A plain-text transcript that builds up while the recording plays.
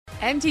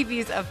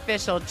MTV's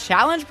official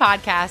Challenge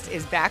podcast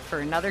is back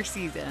for another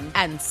season.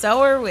 And so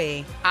are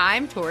we.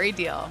 I'm Tori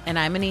Deal. And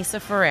I'm Anissa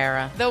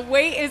Ferreira. The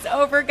wait is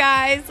over,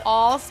 guys.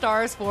 All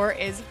Stars 4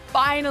 is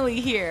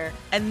finally here.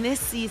 And this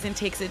season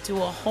takes it to a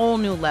whole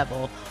new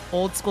level.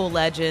 Old school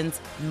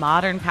legends,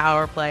 modern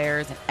power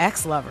players, and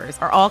ex-lovers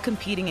are all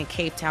competing in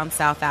Cape Town,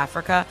 South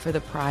Africa for the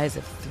prize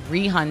of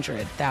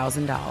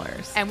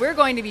 $300,000. And we're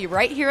going to be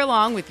right here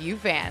along with you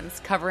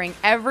fans, covering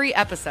every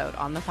episode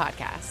on the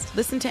podcast.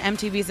 Listen to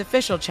MTV's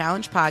official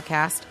Challenge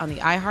podcast on the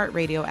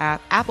iHeartRadio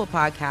app, Apple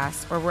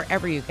Podcasts, or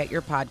wherever you get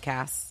your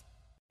podcasts.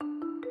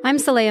 I'm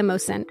Saleha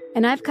Mohsin,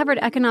 and I've covered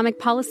economic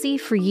policy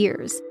for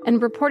years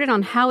and reported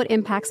on how it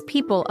impacts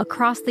people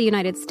across the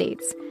United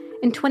States.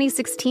 In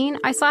 2016,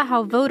 I saw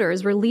how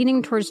voters were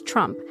leaning towards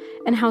Trump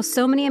and how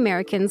so many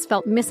Americans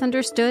felt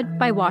misunderstood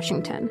by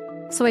Washington.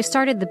 So I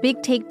started The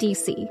Big Take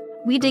DC.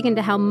 We dig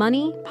into how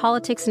money,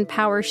 politics, and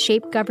power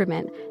shape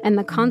government and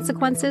the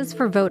consequences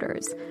for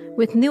voters.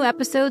 With new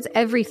episodes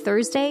every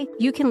Thursday,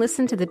 you can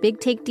listen to The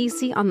Big Take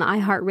DC on the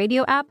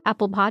iHeartRadio app,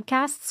 Apple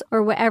Podcasts,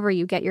 or wherever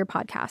you get your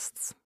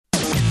podcasts.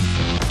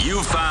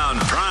 You found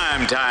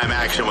primetime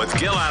action with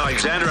Gil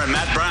Alexander and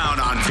Matt Brown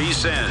on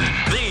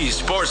VSiN, the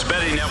sports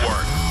betting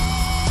network.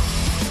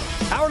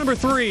 Hour number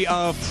 3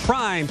 of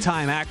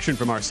primetime action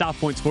from our South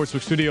Point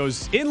Sportsbook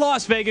studios in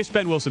Las Vegas.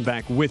 Ben Wilson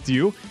back with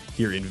you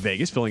here in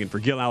Vegas, filling in for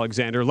Gil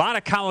Alexander. A lot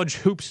of college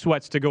hoop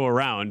sweats to go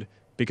around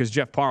because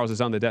Jeff Parles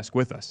is on the desk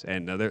with us,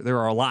 and there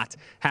are a lot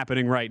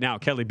happening right now.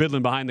 Kelly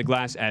Bidlin behind the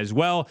glass as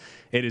well.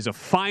 It is a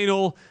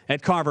final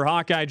at Carver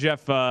Hawkeye,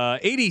 Jeff.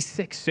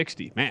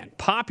 86-60. Man,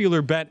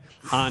 popular bet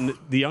on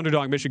the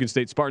underdog Michigan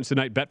State Spartans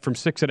tonight. Bet from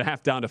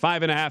 6.5 down to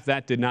 5.5.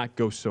 That did not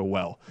go so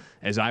well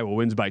as Iowa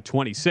wins by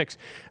 26.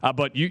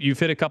 But you've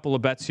hit a couple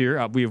of bets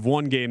here. We have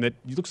one game that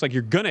looks like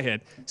you're going to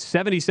hit.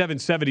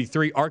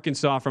 77-73,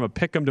 Arkansas from a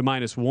pick'em to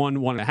 -1,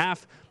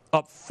 1.5.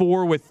 Up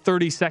 4 with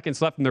 30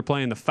 seconds left, and they're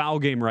playing the foul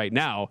game right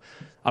now.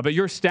 But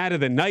your stat of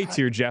the night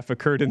here, Jeff,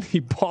 occurred in the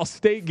Ball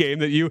State game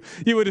that you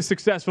had a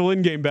successful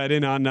in-game bet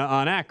in on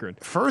Akron.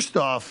 First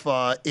off,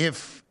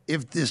 if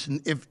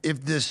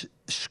this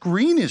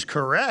screen is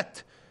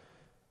correct,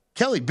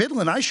 Kelly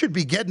Bidlin, I should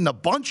be getting a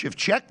bunch of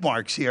check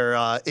marks here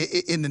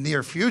in the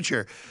near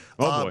future.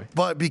 Oh, boy.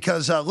 But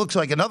because looks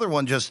like another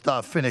one just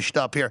finished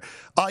up here.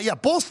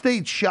 Ball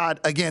State shot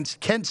against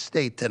Kent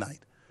State tonight.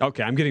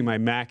 Okay, I'm getting my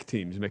MAC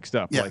teams mixed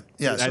up.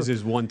 As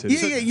is one to.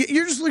 Yeah,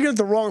 you're just looking at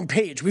the wrong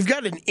page. We've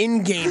got an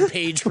in-game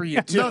page for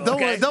you, too. No,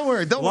 don't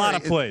worry. A lot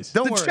of plays.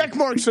 Don't the worry. check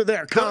marks are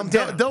there. Calm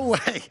down. Don't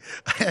worry.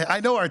 I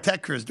know our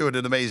tech crew is doing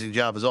an amazing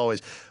job, as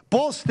always.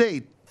 Ball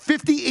State,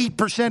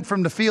 58%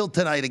 from the field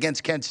tonight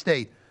against Kent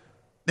State.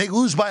 They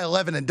lose by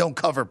 11 and don't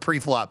cover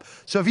pre-flop.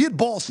 So if you had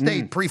Ball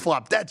State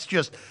pre-flop, that's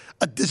just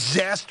a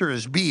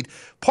disastrous beat.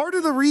 Part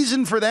of the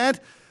reason for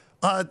that,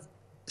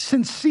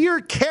 Sincere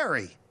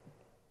Carey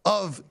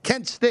of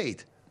Kent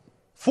State,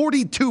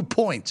 42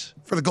 points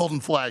for the Golden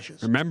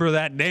Flashes. Remember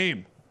that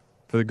name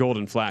for the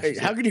Golden Flashes.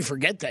 Hey, how could you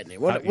forget that name?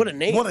 What a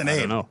name. What a name. I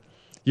don't know.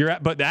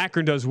 But the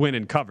Akron does win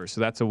and cover,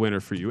 so that's a winner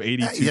for you.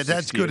 82. Yeah,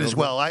 that's good as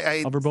well.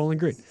 Over Bowling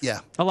Green.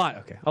 Yeah. A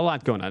lot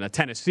going on.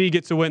 Tennessee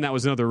gets a win. That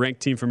was another ranked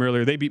team from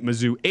earlier. They beat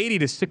Mizzou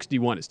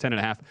 80-61. It's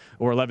 10.5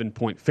 or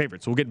 11-point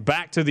favorites. We'll get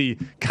back to the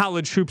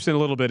college hoops in a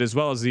little bit, as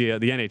well as the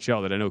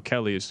NHL that I know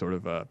Kelly is sort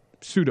of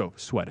pseudo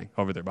sweating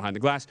over there behind the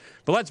glass.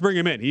 But let's bring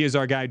him in. He is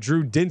our guy,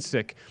 Drew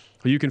Dinsick,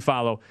 who you can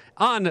follow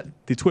on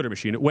the Twitter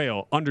machine at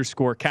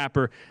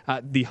whale_capper,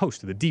 the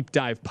host of the Deep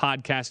Dive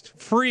podcast,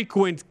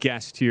 frequent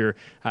guest here.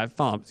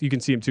 You can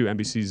see him too,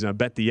 NBC's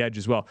Bet the Edge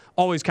as well.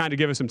 Always kind of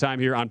give us some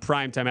time here on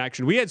Primetime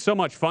Action. We had so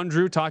much fun,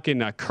 Drew,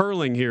 talking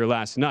curling here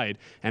last night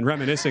and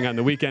reminiscing on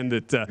the weekend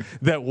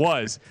that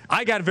was.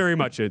 I got very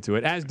much into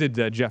it, as did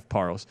Jeff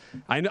Parles.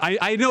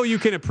 I know you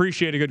can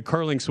appreciate a good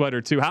curling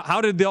sweater too.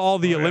 How did all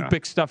the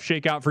Olympic stuff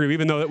shake out for you,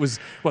 even though it was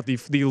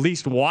the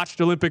least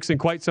watched Olympics in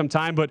quite some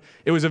time, but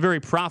it was a very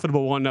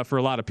profitable one for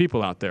a lot of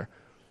people out there.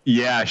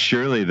 Yeah,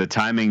 surely the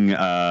timing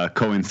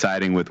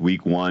coinciding with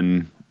week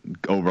 1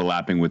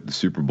 overlapping with the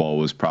Super Bowl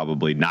was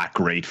probably not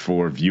great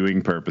for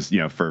viewing purpose,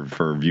 for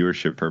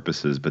viewership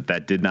purposes, but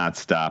that did not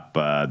stop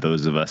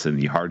those of us in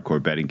the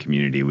hardcore betting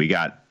community. We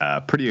got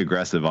pretty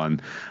aggressive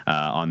on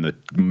the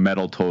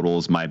medal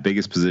totals. My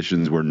biggest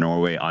positions were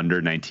Norway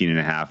under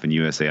 19.5 and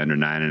USA under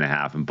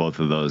 9.5, and both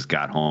of those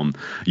got home.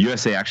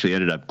 USA actually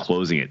ended up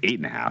closing at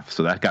 8.5,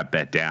 so that got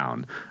bet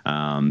down.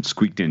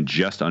 Squeaked in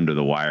just under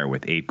the wire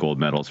with 8 gold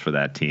medals for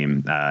that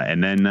team,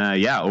 and then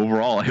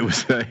overall it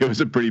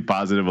was a pretty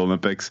positive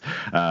Olympics. The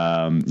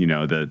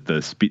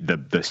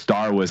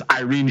star was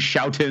Irene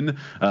Schouten,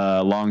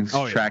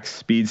 track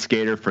speed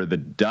skater for the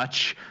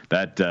Dutch.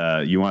 That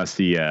you want to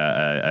see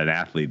an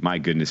athlete. My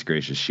goodness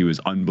gracious, she was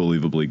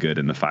unbelievably good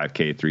in the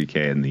 5K,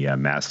 3K, and the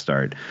mass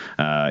start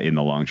in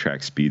the long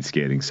track speed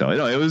skating. So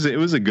it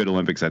was a good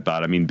Olympics, I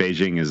thought. I mean,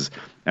 Beijing is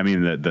I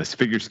mean, the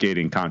figure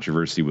skating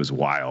controversy was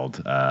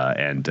wild,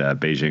 and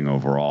Beijing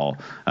overall,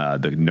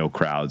 the no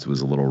crowds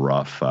was a little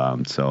rough.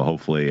 So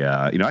hopefully,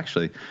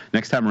 actually,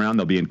 next time around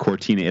they'll be in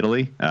Cortina,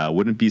 Italy.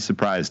 Wouldn't be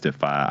surprised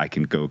if I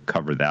can go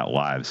cover that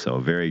live. So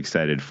very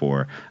excited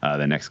for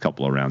the next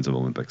couple of rounds of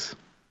Olympics.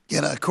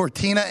 Yeah,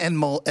 Cortina and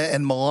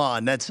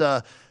Milan. That's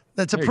a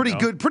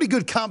pretty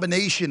good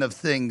combination of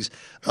things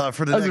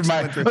for the next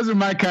winter. Those are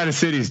my kind of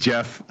cities,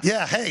 Jeff.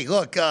 Yeah. Hey,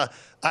 look,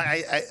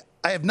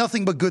 I have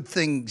nothing but good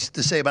things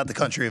to say about the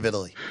country of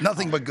Italy.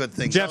 Nothing but good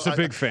things. Jeff's a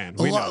big fan.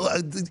 We know.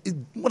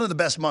 One of the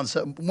best months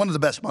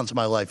of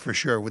my life for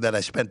sure that I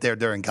spent there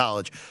during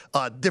college.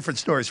 Different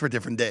stories for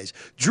different days.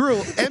 Drew,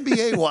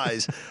 NBA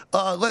wise,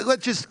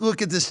 let's just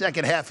look at the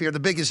second half here.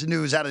 The biggest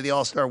news out of the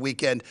All-Star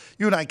weekend.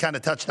 You and I kind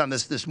of touched on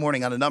this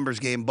morning on a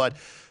numbers game, but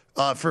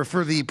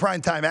for the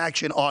primetime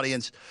action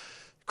audience,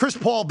 Chris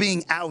Paul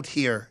being out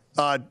here.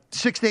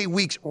 6 to 8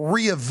 weeks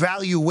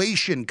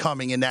reevaluation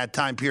coming in that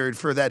time period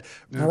for that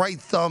right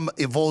thumb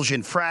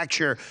avulsion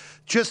fracture.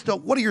 Just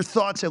what are your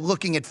thoughts at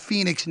looking at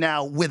Phoenix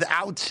now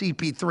without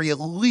CP3, at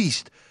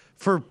least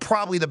for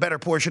probably the better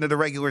portion of the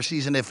regular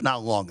season, if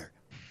not longer?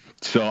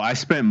 So I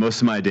spent most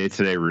of my day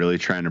today really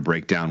trying to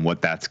break down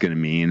what that's going to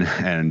mean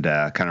and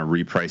kind of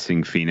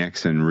repricing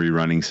Phoenix and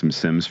rerunning some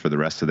sims for the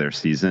rest of their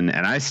season.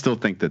 And I still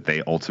think that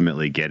they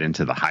ultimately get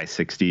into the high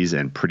 60s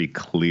and pretty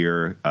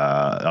clear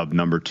of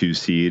number 2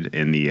 seed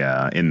in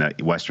the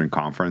Western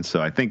Conference.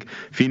 So I think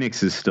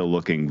Phoenix is still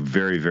looking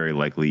very, very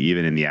likely,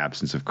 even in the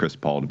absence of Chris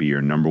Paul, to be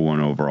your number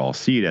 1 overall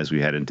seed as we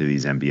head into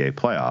these NBA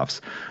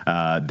playoffs.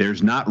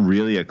 There's not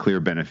really a clear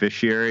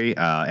beneficiary.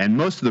 And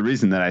most of the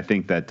reason that I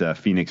think that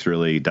Phoenix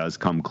really does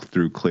come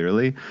through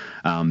clearly.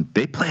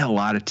 They play a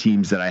lot of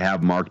teams that I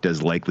have marked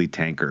as likely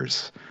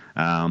tankers.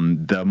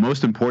 The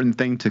most important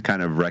thing to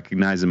kind of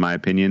recognize, in my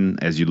opinion,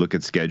 as you look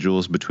at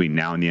schedules between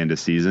now and the end of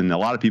season, a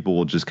lot of people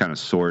will just kind of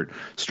sort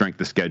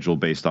strength of schedule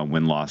based on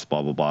win-loss,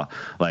 blah, blah, blah.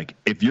 Like,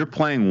 if you're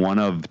playing one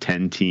of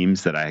 10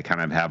 teams that I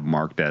kind of have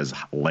marked as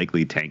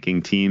likely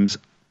tanking teams,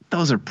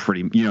 those are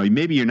pretty,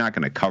 maybe you're not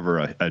going to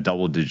cover a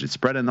double-digit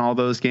spread in all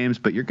those games,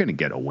 but you're going to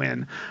get a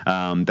win.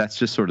 That's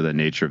just sort of the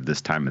nature of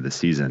this time of the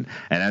season.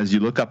 And as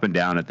you look up and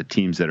down at the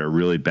teams that are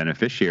really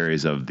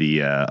beneficiaries of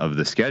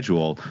the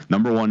schedule,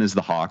 number 1 is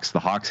the Hawks. The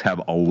Hawks have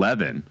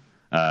 11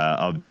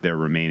 of their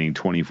remaining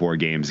 24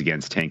 games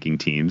against tanking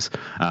teams.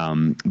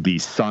 The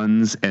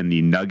Suns and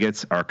the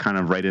Nuggets are kind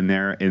of right in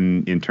there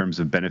in terms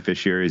of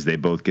beneficiaries. They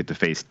both get to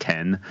face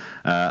 10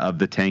 of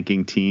the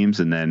tanking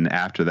teams. And then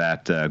after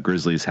that,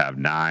 Grizzlies have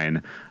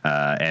 9,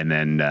 and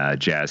then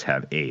Jazz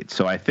have 8.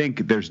 So I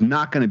think there's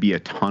not going to be a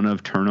ton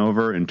of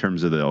turnover in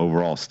terms of the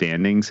overall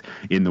standings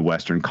in the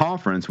Western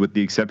Conference, with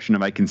the exception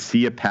of I can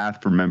see a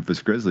path for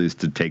Memphis Grizzlies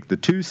to take the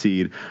 2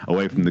 seed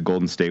away from the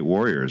Golden State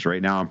Warriors.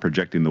 Right now I'm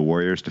projecting the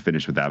Warriors to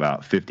finish with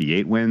about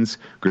 58 wins,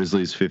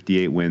 Grizzlies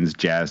 58 wins,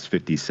 Jazz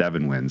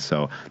 57 wins.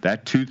 So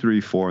that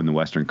 2-3-4 in the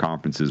Western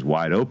Conference is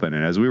wide open.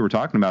 And as we were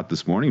talking about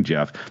this morning,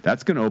 Jeff,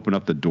 that's going to open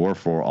up the door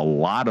for a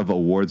lot of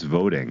awards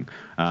voting,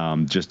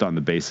 just on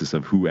the basis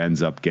of who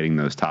ends up getting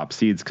those top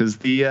seeds, because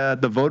the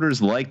voters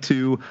like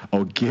to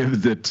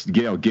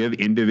give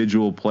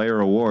individual player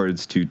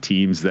awards to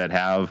teams that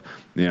have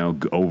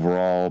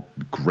overall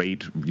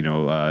great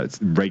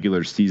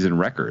regular season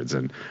records,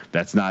 and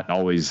that's not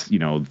always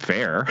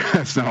fair.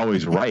 That's not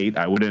always right.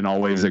 I wouldn't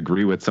always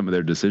agree with some of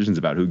their decisions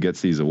about who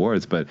gets these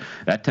awards, but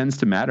that tends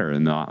to matter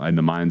in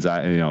the mind's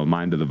eye,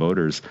 mind of the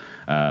voters.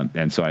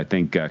 And so I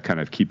think kind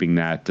of keeping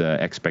that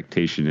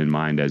expectation in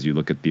mind as you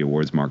look at the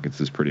awards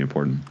markets is pretty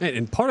important.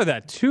 And part of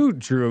that too,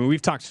 Drew, I mean,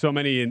 we've talked so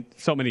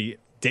many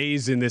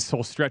days in this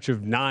whole stretch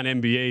of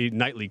non-NBA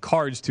nightly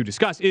cards to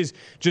discuss is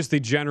just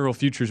the general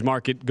futures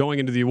market going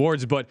into the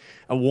awards. But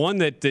one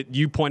that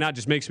you point out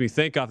just makes me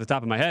think off the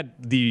top of my head,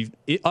 the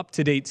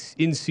up-to-date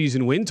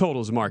in-season win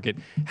totals market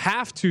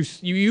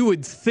you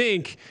would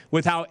think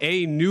with how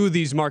A, new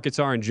these markets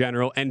are in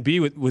general, and B,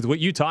 with what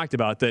you talked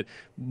about, that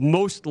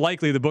most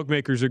likely the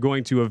bookmakers are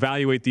going to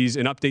evaluate these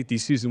and update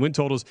these season win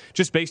totals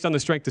just based on the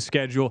strength of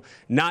schedule,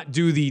 not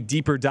do the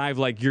deeper dive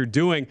like you're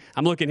doing.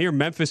 I'm looking here,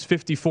 Memphis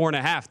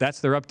 54.5. That's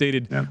their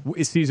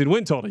updated season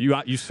win total.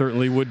 You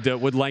certainly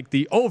would like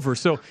the over.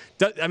 So,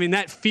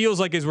 that feels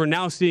like as we're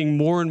now seeing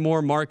more and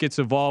more markets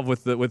evolve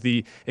with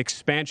the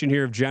expansion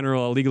here of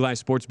general legalized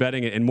sports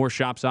betting and more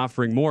shops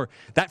offering more,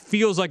 that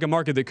feels like a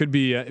market that could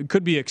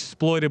be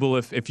exploitable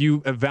if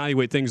you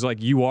evaluate things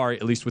like you are,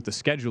 at least with the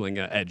scheduling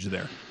edge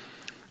there.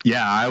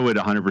 Yeah, I would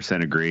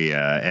 100% agree.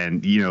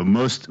 And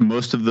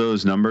most of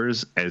those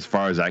numbers, as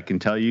far as I can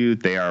tell you,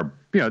 they are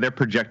they're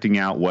projecting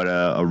out what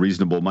a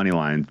reasonable money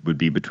line would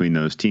be between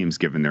those teams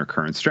given their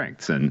current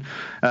strengths. And,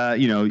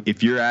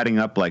 if you're adding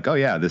up like, oh,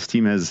 yeah, this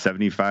team has a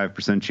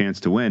 75% chance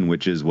to win,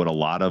 which is what a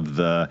lot of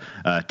the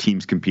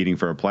teams competing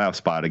for a playoff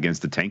spot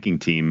against a tanking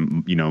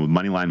team,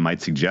 money line might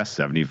suggest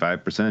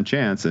 75%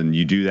 chance. And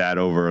you do that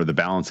over the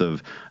balance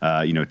of,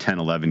 10,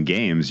 11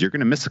 games, you're going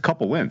to miss a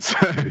couple wins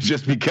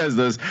just because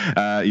those,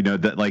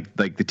 like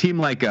the team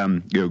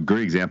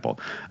great example.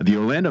 The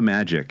Orlando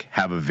Magic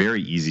have a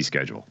very easy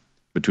schedule.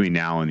 between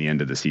now and the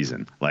end of the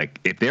season. Like,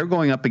 if they're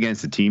going up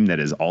against a team that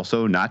is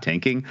also not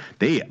tanking,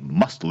 they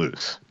must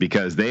lose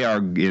because they are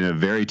in a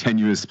very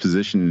tenuous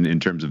position in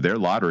terms of their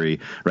lottery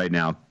right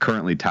now,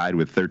 currently tied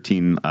with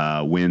 13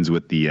 wins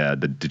with the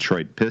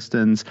Detroit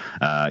Pistons,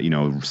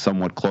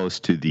 somewhat close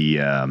to the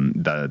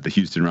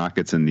Houston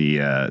Rockets and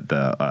the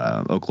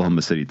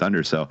Oklahoma City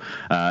Thunder. So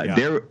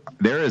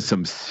there is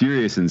some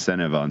serious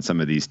incentive on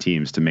some of these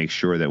teams to make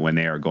sure that when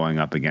they are going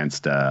up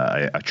against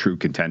a true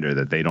contender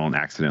that they don't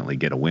accidentally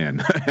get a win.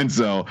 And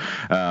so,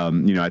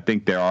 I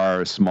think there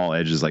are small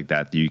edges like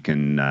that you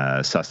can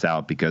suss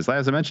out because,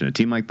 as I mentioned, a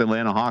team like the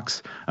Atlanta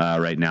Hawks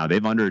right now,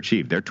 they've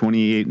underachieved. They're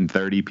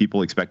 28-30.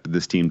 People expected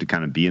this team to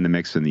kind of be in the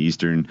mix in the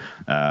Eastern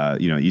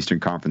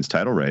Conference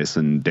title race,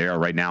 and they are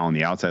right now on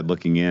the outside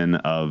looking in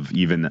of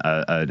even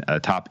a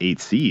top 8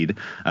 seed.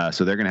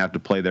 So they're going to have to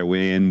play their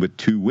way in with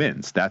 2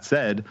 wins. That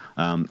said,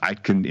 I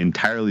can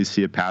entirely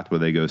see a path where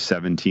they go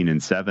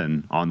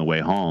 17-7 on the way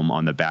home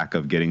on the back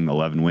of getting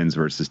 11 wins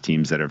versus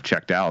teams that have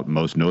checked out,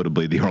 most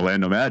notably the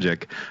Orlando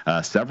Magic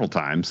several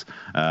times.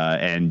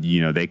 And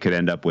they could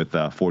end up with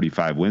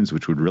 45 wins,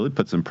 which would really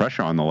put some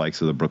pressure on the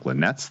likes of the Brooklyn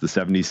Nets, the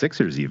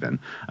 76ers even,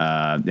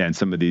 and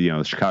some of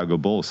the Chicago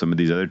Bulls, some of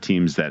these other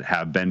teams that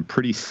have been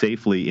pretty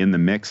safely in the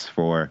mix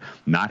for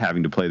not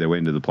having to play their way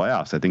into the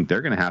playoffs. I think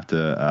they're going to have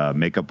to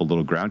make up a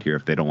little ground here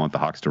if they don't want the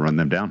Hawks to run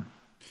them down.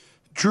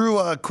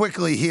 Drew,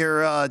 quickly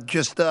here, of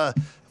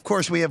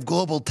course, we have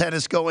global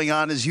tennis going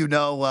on, as you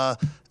know,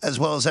 as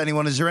well as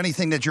anyone. Is there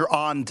anything that you're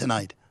on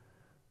tonight?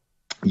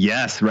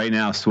 Yes, right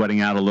now sweating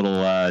out a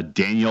little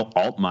Daniel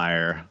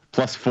Altmaier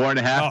plus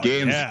 4.5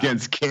 games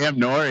against Cam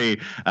Norrie.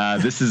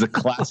 This is a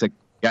classic.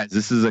 Guys,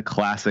 this is a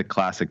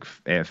classic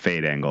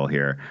fade angle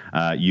here.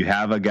 You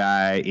have a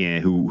guy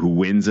who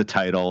wins a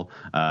title.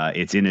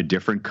 It's in a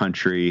different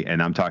country,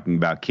 and I'm talking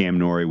about Cam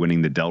Norrie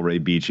winning the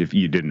Delray Beach. If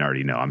you didn't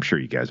already know, I'm sure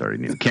you guys already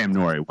knew. Cam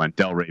Norrie won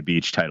Delray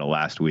Beach title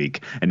last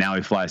week, and now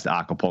he flies to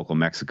Acapulco,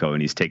 Mexico,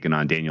 and he's taking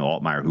on Daniel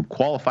Altmaier, who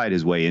qualified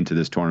his way into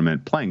this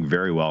tournament, playing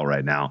very well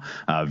right now,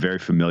 very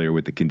familiar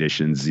with the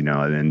conditions,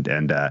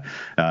 and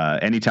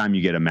anytime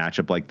you get a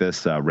matchup like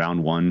this,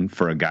 round one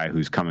for a guy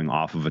who's coming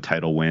off of a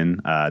title win,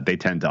 they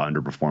tend to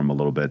underperform a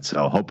little bit.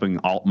 So hoping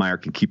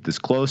Altmaier can keep this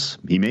close.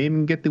 He may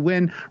even get the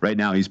win. Right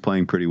now, he's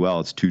playing pretty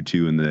well. It's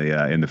 2-2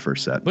 in the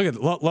first set. Look at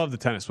love the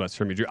tennis sweats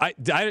from you, Drew.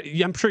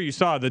 I'm sure you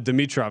saw the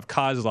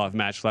Dimitrov-Kozlov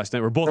match last night,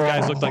 where both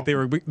guys looked like they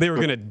were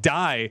going to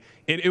die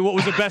in what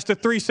was a best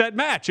of 3 set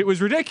match. It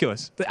was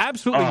ridiculous,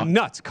 absolutely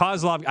nuts.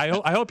 Kozlov.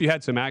 I hope you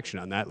had some action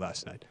on that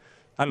last night.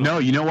 No,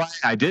 you know what?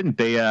 I didn't.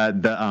 They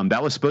that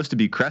was supposed to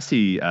be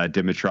Cressy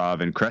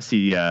Dimitrov, and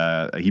Cressy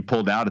he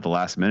pulled out at the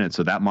last minute,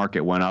 so that market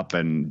went up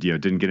and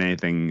didn't get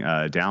anything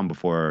down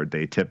before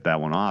they tipped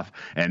that one off.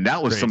 And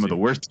that was some of the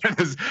worst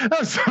tennis. That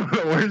was some of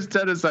the worst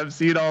tennis I've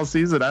seen all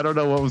season. I don't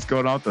know what was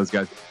going on with those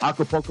guys.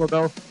 Acapulco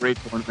though, great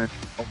tournament.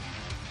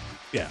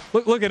 Yeah,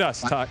 look at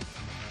us talk.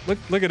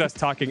 Look at us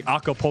talking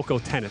Acapulco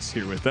tennis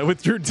here with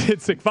Drew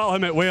Dinsick. Follow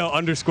him at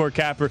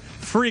 @whale_capper.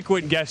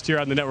 Frequent guest here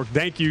on the network.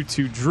 Thank you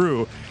to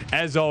Drew,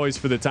 as always,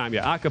 for the time.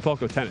 Yeah,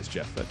 Acapulco tennis,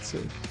 Jeff. It's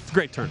a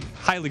great tournament.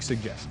 Highly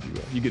suggest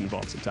you get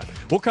involved sometime.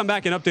 We'll come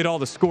back and update all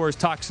the scores,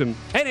 talk some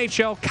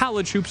NHL,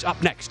 college hoops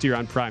up next here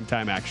on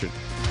Primetime Action.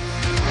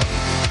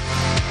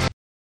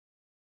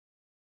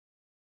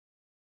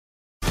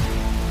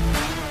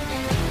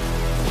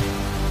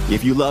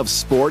 If you love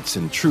sports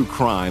and true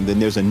crime, then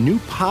there's a new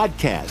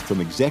podcast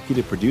from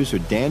executive producer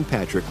Dan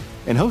Patrick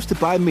and hosted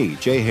by me,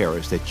 Jay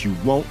Harris, that you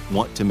won't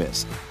want to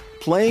miss.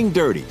 Playing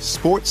Dirty: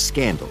 Sports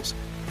Scandals.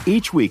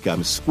 Each week,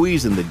 I'm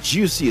squeezing the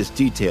juiciest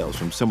details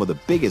from some of the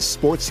biggest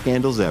sports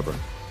scandals ever.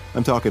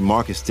 I'm talking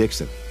Marcus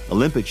Dixon,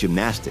 Olympic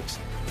gymnastics,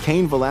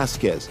 Cain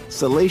Velasquez,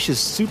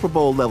 salacious Super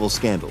Bowl-level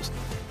scandals.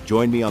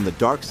 Join me on the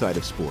dark side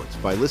of sports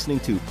by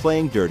listening to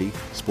Playing Dirty: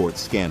 Sports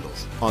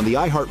Scandals on the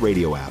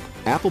iHeartRadio app,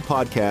 Apple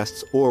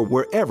Podcasts, or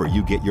wherever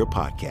you get your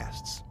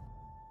podcasts.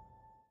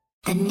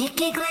 The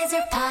Nikki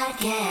Glaser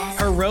Podcast.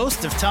 Her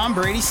roast of Tom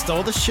Brady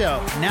stole the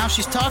show. Now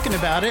she's talking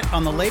about it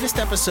on the latest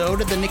episode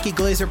of the Nikki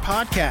Glaser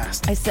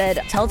Podcast. I said,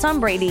 tell Tom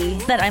Brady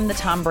that I'm the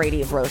Tom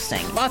Brady of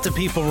roasting. Lots of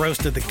people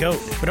roasted the GOAT,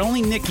 but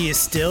only Nikki is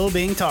still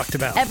being talked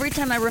about. Every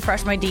time I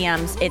refresh my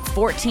DMs, it's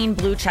 14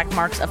 blue check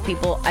marks of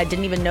people I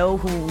didn't even know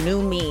who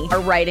knew me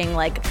are writing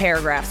like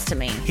paragraphs to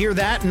me. Hear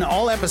that in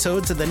all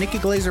episodes of the Nikki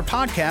Glaser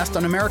Podcast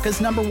on America's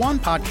 #1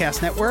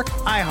 podcast network,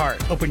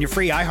 iHeart. Open your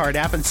free iHeart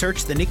app and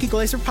search the Nikki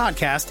Glaser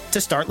Podcast to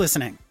start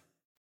listening.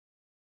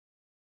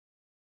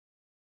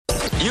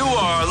 You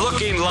are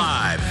looking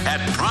live at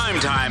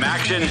Primetime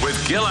Action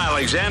with Gil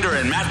Alexander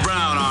and Matt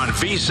Brown on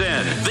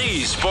VSiN,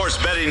 the Sports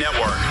Betting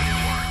Network.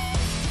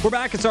 We're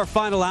back. It's our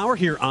final hour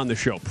here on the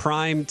show.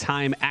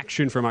 Primetime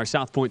Action from our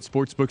South Point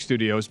Sportsbook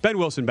studios. Ben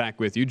Wilson back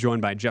with you,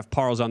 joined by Jeff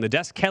Parles on the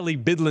desk. Kelly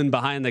Bidlin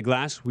behind the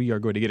glass. We are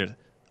going to get an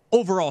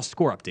overall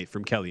score update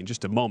from Kelly in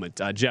just a moment.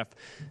 Jeff,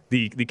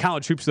 the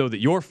college hoops, though, that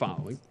you're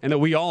following and that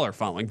we all are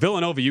following,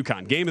 Villanova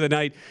UConn, game of the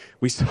night.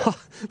 We saw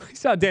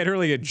Dan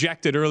Hurley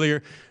ejected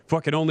earlier for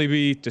what can only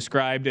be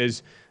described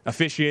as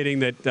officiating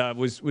that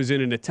was in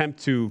an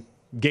attempt to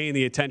gain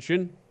the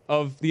attention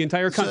of the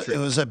entire country. It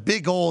was a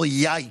big old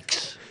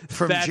yikes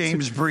from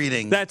James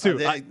Breeding. That too.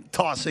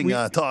 Tossing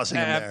him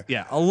there.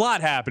 Yeah, a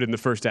lot happened in the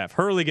first half.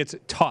 Hurley gets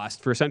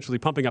tossed for essentially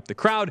pumping up the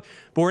crowd.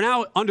 But we're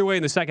now underway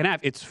in the second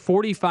half. It's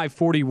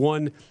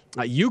 45-41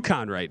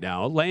 UConn right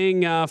now,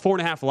 laying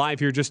 4.5 live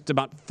here, just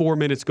about 4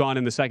 minutes gone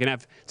in the second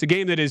half. It's a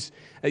game that is,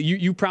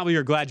 you probably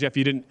are glad, Jeff,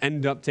 you didn't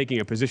end up taking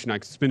a position on,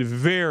 because it's been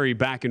very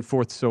back and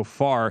forth so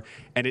far,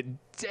 and it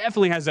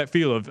definitely has that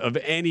feel of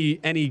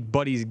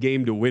anybody's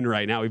game to win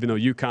right now, even though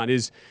UConn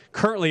is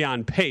currently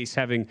on pace,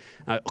 having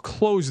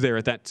closed there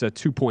at that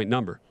 2-point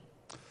number.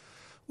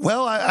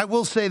 Well, I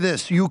will say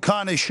this.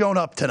 UConn has shown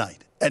up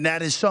tonight, and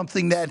that is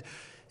something that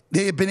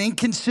they have been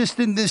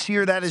inconsistent this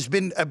year. That has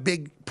been a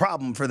big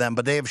problem for them,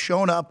 but they have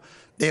shown up.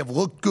 They have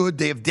looked good.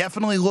 They have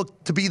definitely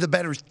looked to be the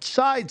better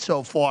side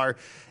so far.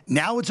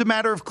 Now it's a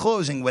matter of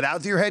closing.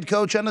 Without your head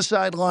coach on the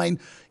sideline,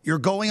 you're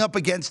going up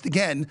against,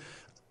 again,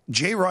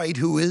 Jay Wright,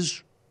 who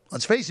is,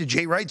 let's face it,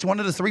 Jay Wright's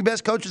one of the 3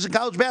 best coaches in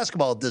college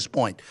basketball at this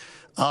point.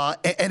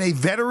 And a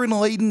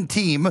veteran-laden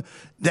team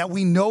that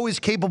we know is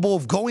capable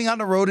of going on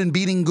the road and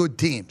beating good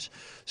teams.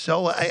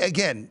 So,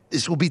 again,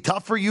 this will be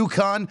tough for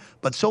UConn,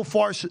 but so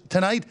far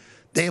tonight,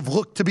 they have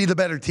looked to be the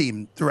better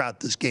team throughout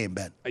this game,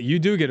 Ben. You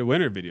do get a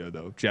winner video,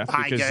 though, Jeff.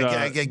 Because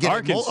I get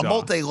a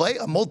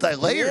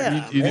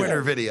multi-layer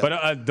winner video.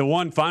 But the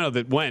one final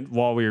that went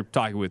while we were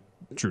talking with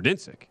Drew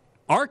Dinsick,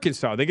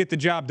 Arkansas, they get the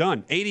job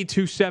done.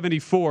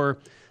 82-74.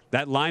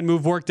 That line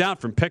move worked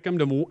out from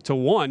pick'em to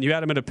 1. You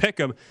had them in a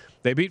pick'em.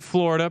 They beat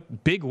Florida.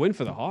 Big win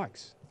for the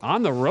Hawks.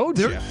 On the road,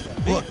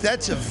 Jeff. Look,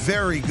 that's a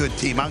very good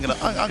team.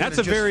 That's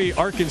a very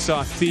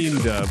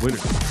Arkansas-themed winner.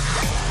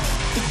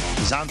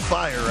 He's on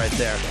fire right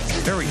there.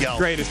 There we go.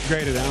 Great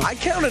it out. I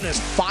counted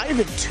as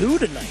 5-2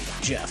 tonight,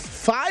 Jeff.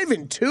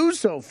 5-2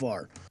 so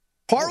far.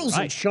 Harl's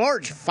in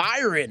charge,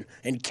 firing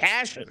and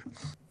cashing.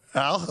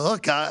 Well,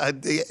 look, I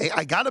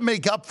got to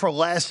make up for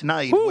last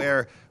night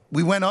where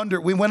we went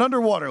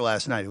underwater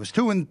last night. It was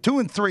 2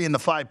 and 3 in the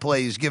 5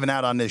 plays given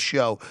out on this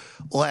show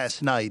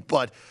last night.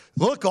 But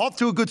look, off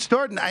to a good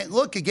start. And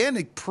again,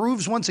 it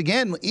proves once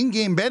again,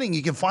 in-game betting,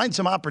 you can find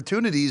some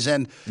opportunities.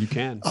 And you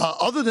can.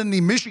 Other than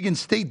the Michigan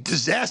State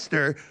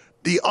disaster,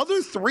 the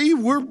other 3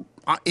 were,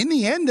 in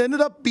the end, ended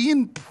up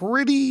being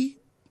pretty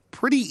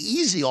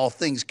easy, all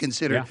things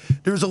considered. Yeah.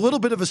 There was a little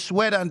bit of a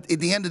sweat at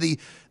the end of the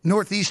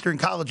Northeastern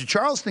College of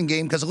Charleston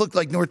game because it looked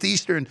like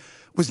Northeastern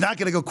was not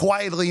going to go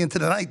quietly into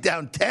the night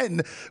down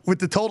 10 with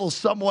the total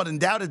somewhat in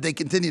doubt. They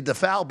continued to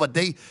foul, but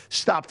they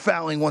stopped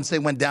fouling once they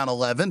went down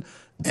 11.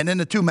 And then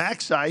the 2 MAC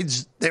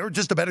sides, they were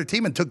just a better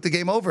team and took the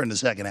game over in the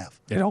second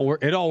half. It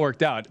all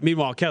worked out.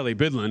 Meanwhile, Kelly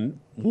Bidlin,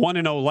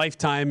 1-0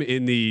 lifetime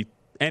in the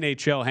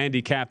NHL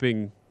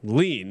handicapping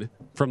lean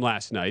from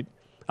last night.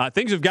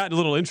 Things have gotten a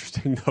little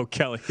interesting, though,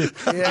 Kelly.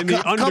 In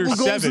the under couple 7,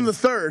 goals in the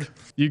third.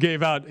 You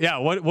gave out. Yeah,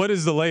 what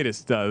is the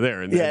latest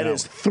there? It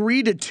is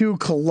 3-2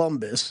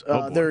 Columbus.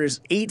 There is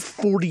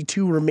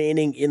 8:42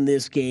 remaining in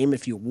this game.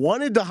 If you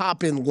wanted to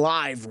hop in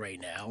live right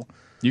now,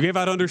 you gave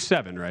out under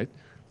 7, right?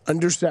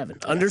 Under 7.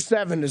 Under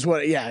 7 is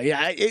what. Yeah.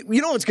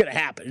 You know what's going to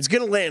happen? It's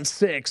going to land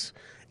 6,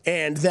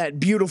 and that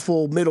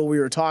beautiful middle we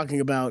were talking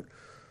about.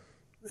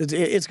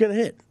 It's going to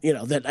hit. You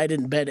know, that I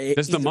didn't bet do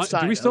we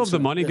still have the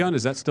money gun?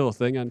 Is that still a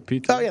thing on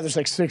P2? Oh, yeah, there's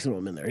like 6 of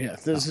them in there, yeah.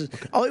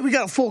 We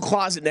got a full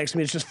closet next to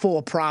me. It's just full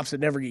of props that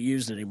never get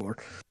used anymore.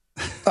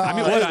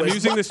 I'm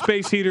using the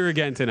space heater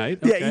again tonight.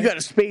 Okay. Yeah, you got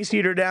a space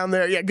heater down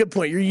there. Yeah, good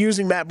point. You're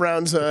using Matt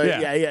Brown's,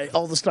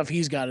 all the stuff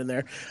he's got in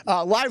there.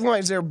 Live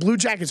lines there, Blue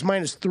Jackets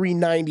minus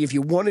 390 if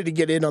you wanted to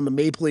get in on the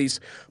Maple Leafs,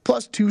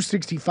 plus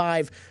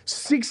 265,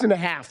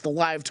 6.5 the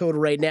live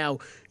total right now,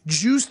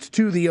 juiced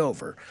to the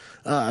over.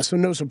 So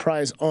no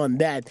surprise on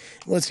that.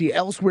 Let's see,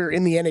 elsewhere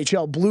in the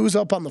NHL, Blues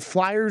up on the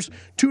Flyers,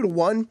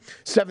 2-1,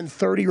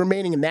 7:30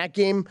 remaining in that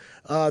game.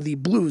 The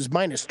Blues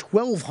minus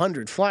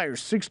 1,200,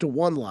 Flyers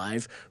 6-1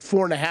 live,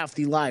 4.5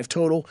 the live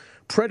total.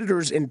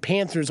 Predators and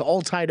Panthers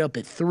all tied up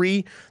at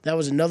 3. That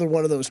was another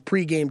one of those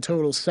pregame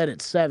totals set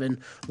at 7.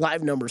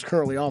 Live numbers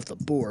currently off the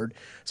board.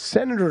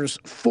 Senators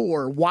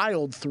 4,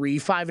 Wild 3,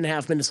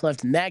 5.5 minutes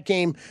left in that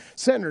game.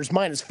 Senators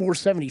minus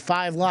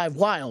 475 live,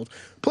 Wild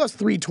plus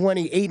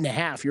 320,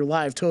 8.5 your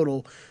live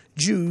total.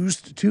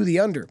 Juiced to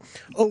the under.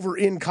 Over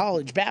in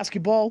college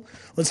basketball,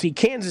 let's see,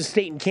 Kansas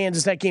State and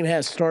Kansas. That game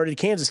has started.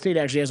 Kansas State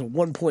actually has a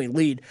 1-point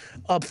lead,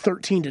 up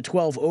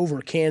 13-12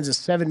 over Kansas,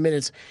 7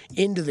 minutes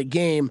into the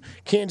game.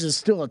 Kansas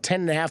still a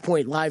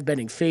 10.5-point live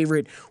betting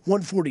favorite,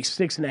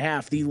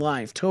 146.5 the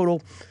live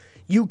total.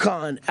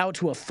 UConn out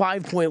to a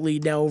 5-point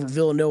lead now over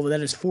Villanova.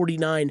 That is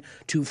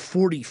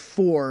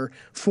 49-44.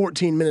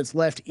 14 minutes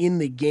left in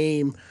the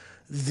game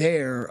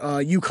there.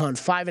 UConn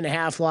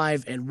 5.5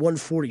 live and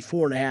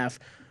 144.5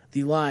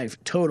 the live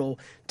total.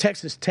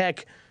 Texas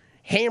Tech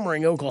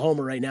hammering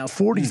Oklahoma right now,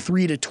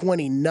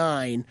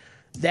 43-29.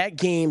 That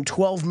game,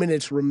 12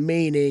 minutes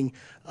remaining.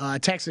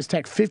 Texas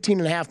Tech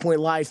 15.5-point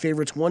live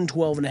favorites,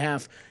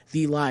 112.5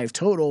 the live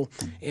total.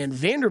 And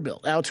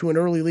Vanderbilt out to an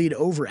early lead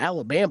over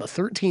Alabama,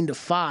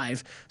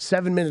 13-5,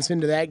 7 minutes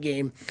into that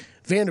game.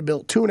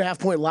 Vanderbilt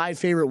 2.5-point live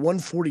favorite,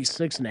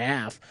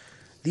 146.5.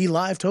 The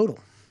live total.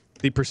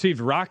 The perceived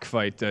rock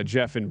fight,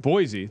 Jeff, in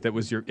Boise,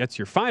 that's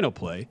your final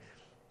play.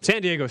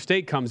 San Diego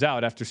State comes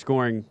out after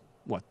scoring,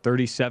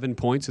 37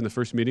 points in the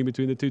first meeting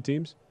between the two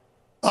teams?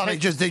 Oh, they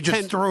just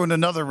threw in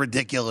another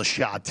ridiculous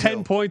shot, too.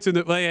 10 points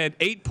they had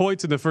 8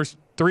 points in the first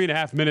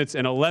 3.5 minutes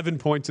and 11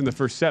 points in the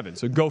first 7.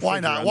 So go Why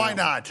not? Why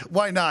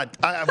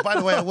not? By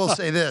the way, I will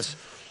say this,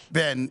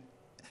 Ben.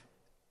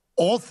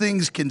 All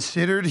things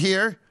considered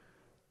here,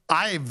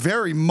 I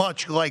very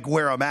much like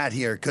where I'm at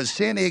here because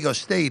San Diego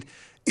State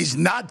is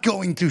not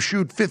going to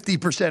shoot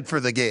 50% for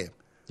the game.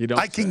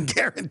 I can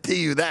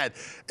guarantee you that.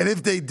 And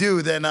if they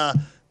do, then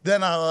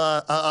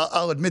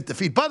I'll admit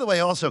defeat. By the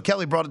way, also,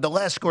 the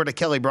last score that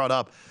Kelly brought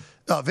up,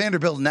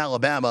 Vanderbilt and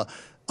Alabama.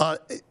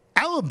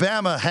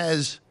 Alabama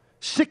has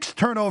 6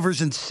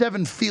 turnovers and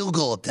 7 field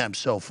goal attempts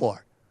so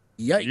far.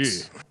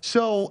 Yikes. Yeah.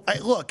 So, I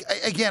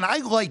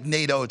like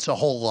Nate Oates a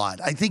whole lot.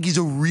 I think he's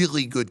a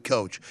really good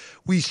coach.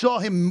 We saw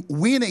him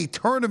win a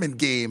tournament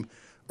game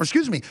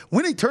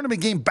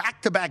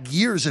back-to-back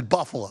years at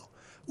Buffalo,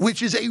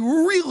 which is a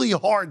really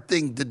hard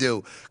thing to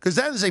do because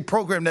that is a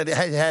program that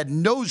had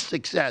no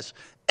success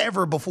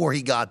ever before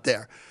he got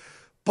there.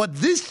 But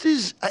this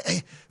is,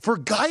 for a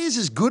guy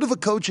as good of a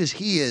coach as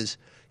he is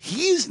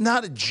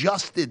not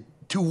adjusted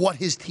to what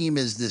his team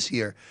is this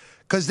year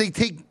because they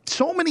take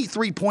so many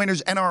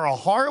three-pointers and are a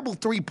horrible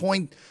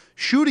three-point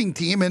shooting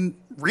team and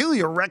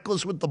really are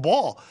reckless with the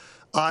ball.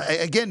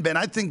 Again, Ben,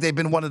 I think they've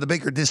been one of the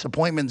bigger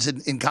disappointments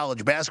in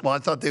college basketball. I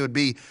thought they would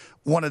be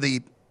one of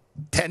the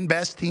 10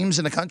 best teams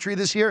in the country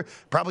this year,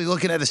 probably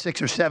looking at a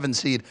 6 or 7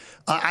 seed.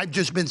 I've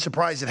just been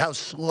surprised at how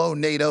slow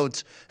Nate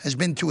Oates has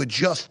been to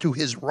adjust to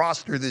his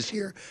roster this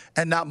year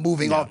and not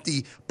moving off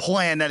the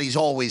plan that he's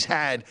always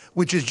had,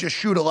 which is just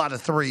shoot a lot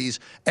of threes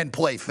and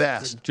play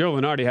fast. Joe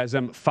Lunardi has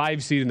them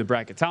 5 seed in the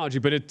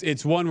bracketology, but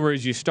it's one where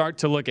as you start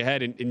to look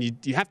ahead, and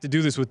you have to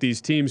do this with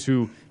these teams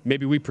who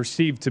maybe we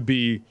perceive to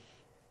be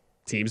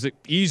teams that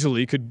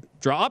easily could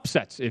draw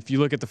upsets if you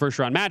look at the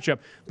first-round matchup.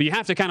 But you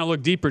have to kind of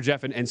look deeper,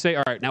 Jeff, and say,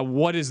 all right, now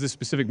what is the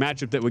specific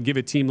matchup that would give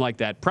a team like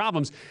that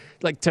problems?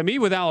 Like, to me,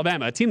 with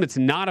Alabama, a team that's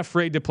not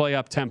afraid to play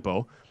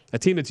up-tempo, a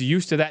team that's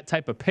used to that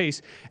type of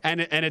pace, and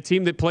a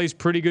team that plays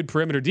pretty good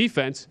perimeter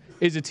defense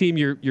is a team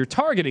you're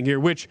targeting here,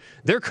 which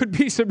there could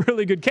be some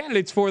really good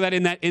candidates for that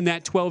in that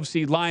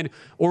 12-seed line,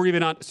 or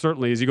even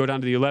certainly as you go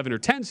down to the 11 or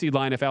 10-seed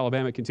line if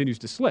Alabama continues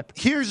to slip.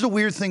 Here's the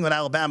weird thing with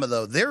Alabama,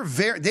 though.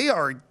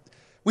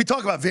 We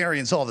talk about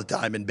variance all the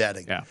time in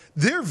betting. Yeah.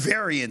 Their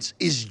variance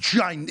is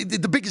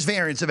giant, the biggest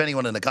variance of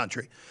anyone in the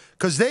country,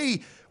 because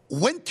they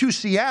went to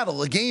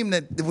Seattle, a game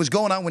that was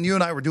going on when you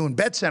and I were doing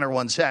Bet Center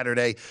one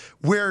Saturday,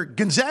 where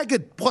Gonzaga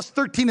plus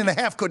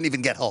 13.5 couldn't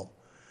even get home.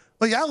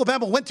 Like,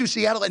 Alabama went to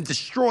Seattle and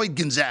destroyed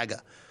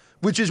Gonzaga,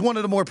 which is one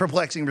of the more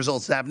perplexing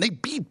results that happened. They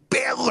beat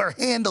Baylor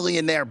handily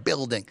in their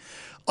building.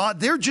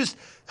 They're just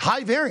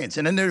high variance.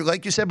 And then they're,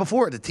 like you said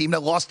before, the team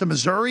that lost to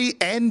Missouri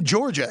and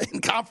Georgia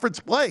in conference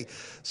play.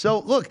 So,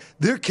 look,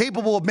 they're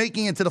capable of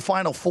making it to the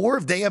Final Four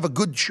if they have a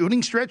good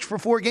shooting stretch for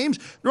 4 games.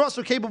 They're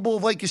also capable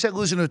of, like you said,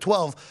 losing to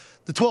 12.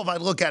 The 12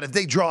 I'd look at if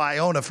they draw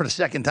Iona for the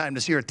second time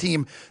this year, a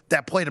team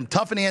that played them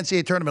tough in the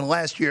NCAA tournament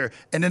last year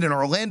and then in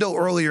Orlando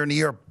earlier in the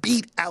year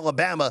beat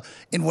Alabama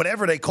in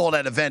whatever they call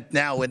that event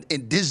now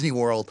in Disney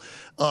World.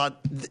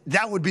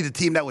 That would be the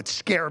team that would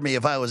scare me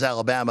if I was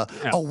Alabama.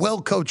 Yeah. A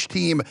well-coached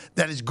team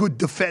that is good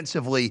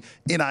defensively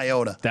in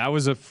Iona. That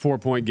was a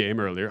 4-point game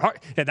earlier.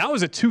 And that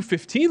was a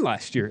 2-15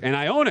 last year. And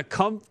Iona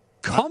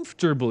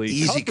comfortably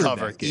easy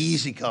cover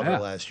yeah.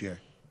 last year.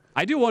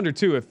 I do wonder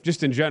too if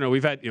just in general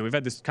we've had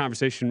this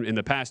conversation in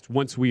the past.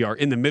 Once we are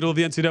in the middle of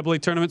the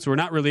NCAA tournament, so we're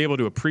not really able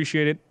to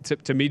appreciate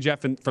it. To me,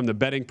 Jeff, from the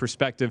betting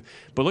perspective.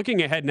 But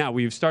looking ahead now,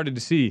 we've started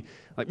to see.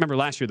 Like, remember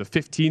last year, the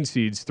 15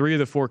 seeds, 3 of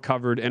the 4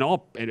 covered,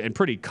 and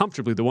pretty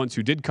comfortably the ones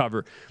who did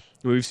cover.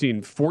 We've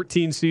seen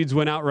 14 seeds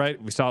win outright.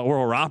 We saw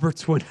Oral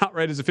Roberts win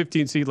outright as a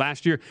 15 seed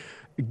last year.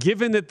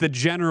 Given that the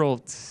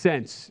general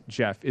sense,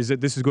 Jeff, is that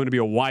this is going to be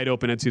a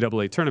wide-open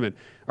NCAA tournament,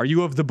 are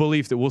you of the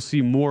belief that we'll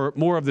see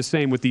more of the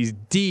same with these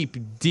deep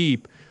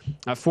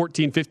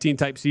 14,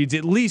 15-type seeds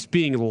at least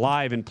being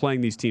live and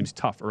playing these teams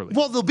tough early?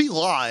 Well, they'll be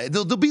live.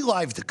 They'll be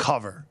live to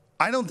cover.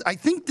 I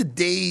think the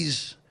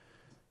days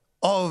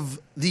of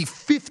the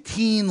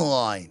 15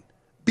 line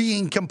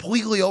being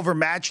completely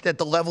overmatched at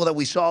the level that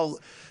we saw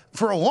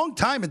for a long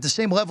time at the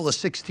same level as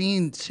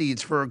 16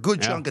 seeds for a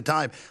good chunk of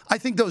time, I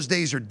think those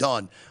days are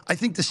done. I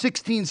think the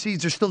 16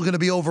 seeds are still going to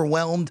be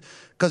overwhelmed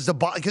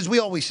because we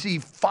always see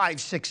 5,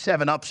 6,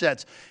 7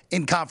 upsets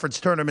in conference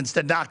tournaments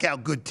that knock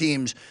out good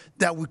teams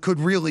that could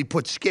really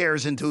put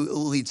scares into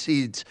elite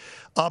seeds.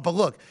 But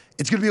look,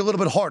 it's going to be a little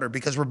bit harder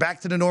because we're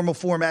back to the normal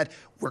format.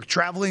 We're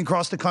traveling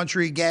across the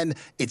country again.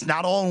 It's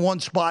not all in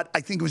one spot.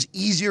 I think it was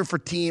easier for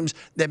teams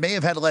that may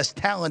have had less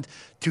talent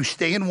to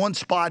stay in one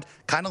spot,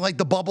 kind of like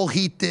the bubble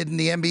Heat did in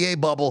the NBA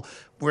bubble,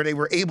 where they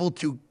were able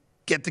to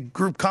get the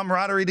group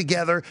camaraderie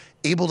together,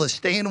 able to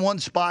stay in one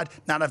spot,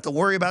 not have to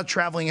worry about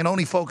traveling and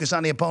only focus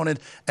on the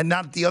opponent and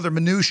not the other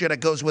minutia that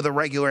goes with a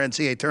regular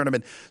NCAA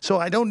tournament. So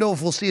I don't know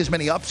if we'll see as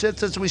many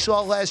upsets as we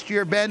saw last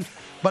year, Ben,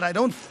 but I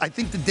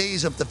think the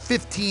days of the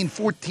 15,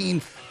 14,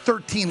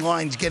 13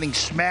 lines getting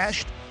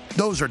smashed,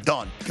 those are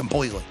done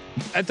completely.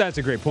 That's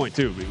a great point,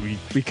 too.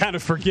 We kind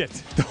of forget.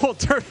 The whole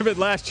tournament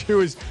last year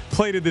was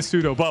played in the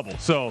pseudo bubble,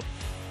 so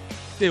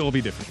it will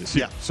be different this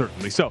year,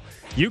 certainly. So,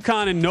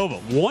 UConn and Nova,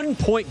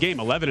 1-point game,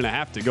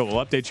 11.5 to go.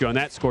 We'll update you on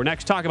that score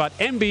next. Talk about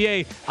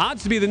NBA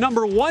odds to be the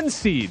number 1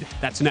 seed.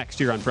 That's next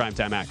year on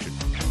Primetime Action.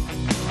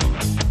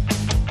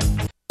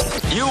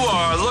 You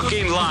are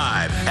looking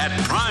live at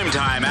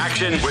Primetime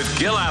Action with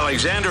Gil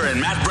Alexander and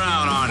Matt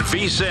Brown on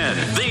VSiN,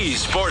 the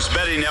Sports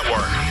Betting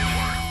Network.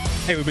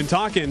 Hey, we've been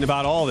talking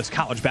about all this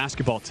college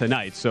basketball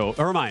tonight, so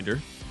a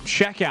reminder,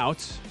 check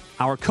out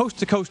our Coast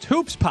to Coast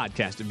Hoops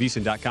podcast at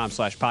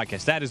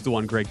vsin.com/podcast. That is the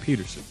one Greg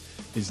Peterson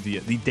is the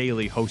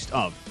daily host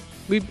of.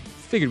 We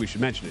figured we should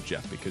mention it,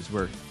 Jeff, because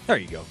there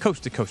you go,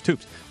 Coast to Coast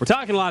Hoops. We're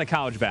talking a lot of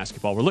college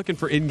basketball. We're looking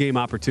for in-game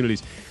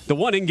opportunities. The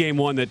one in-game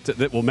one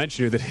that we'll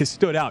mention here that has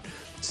stood out,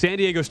 San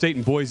Diego State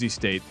and Boise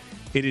State.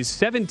 It is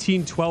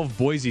 17-12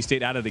 Boise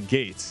State out of the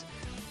gates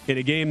in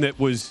a game that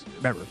was,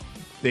 remember,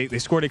 they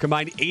scored a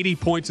combined 80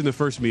 points in the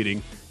first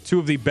meeting. Two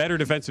of the better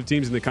defensive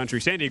teams in the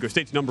country. San Diego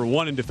State's number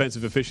 1 in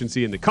defensive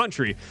efficiency in the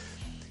country.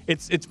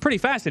 It's pretty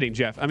fascinating,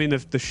 Jeff. I mean,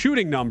 the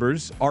shooting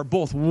numbers are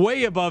both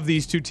way above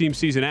these two team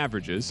season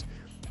averages,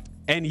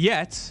 and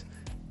yet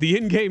the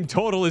in-game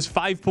total is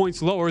 5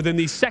 points lower than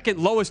the second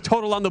lowest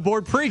total on the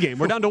board pregame.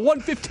 We're down to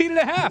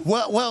 115.5.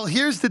 Well,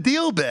 here's the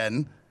deal,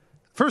 Ben.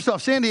 First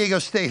off, San Diego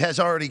State has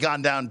already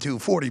gone down to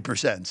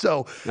 40%.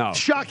 So,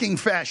 shocking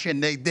fashion,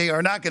 they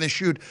are not going to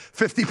shoot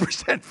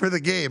 50% for the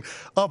game.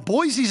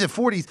 Boise's at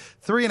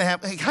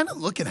 43.5. Hey, kind of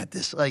looking at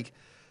this, like,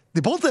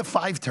 they both have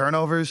 5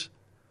 turnovers.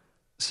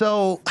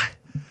 So,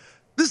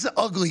 this is an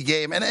ugly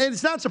game. And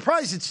it's not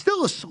surprising. It's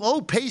still a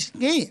slow-paced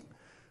game.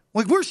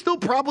 Like, we're still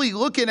probably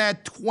looking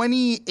at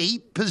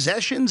 28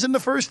 possessions in the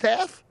first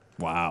half.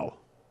 Wow.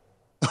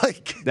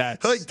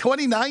 Like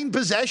 29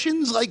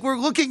 possessions. Like, we're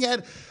looking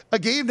at a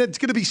game that's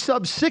going to be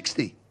sub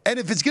 60. And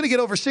if it's going to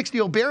get over 60,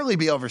 it'll barely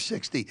be over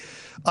 60.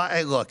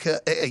 Hey, look,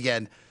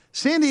 again,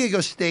 San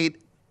Diego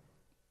State,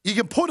 you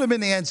can put them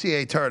in the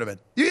NCAA tournament.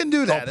 You can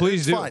do that. Oh,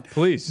 please do. Fine.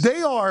 Please.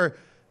 They are,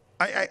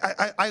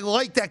 I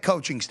like that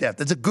coaching staff.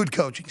 That's a good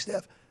coaching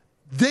staff.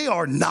 They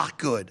are not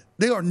good.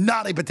 They are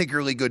not a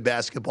particularly good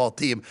basketball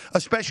team,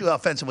 especially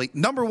offensively.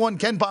 Number 1,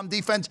 Ken Pom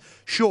defense,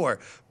 sure.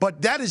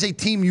 But that is a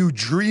team you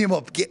dream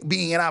of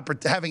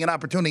having an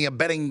opportunity of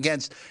betting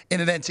against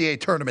in an NCAA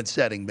tournament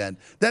setting, Ben.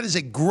 That is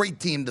a great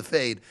team to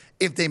fade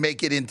if they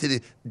make it into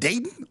the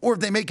Dayton or if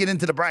they make it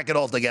into the bracket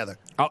altogether.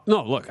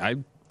 No, look,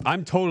 I'm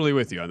totally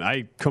with you on that.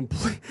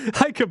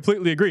 I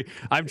completely agree.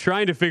 I'm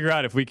trying to figure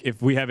out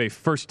if we have a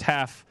first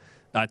half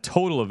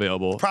total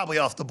available. Probably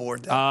off the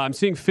board. I'm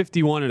seeing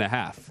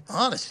 51.5.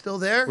 Oh, it's still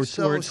there?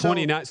 We're at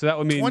 29, so that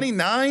would mean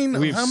 29?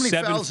 We have How many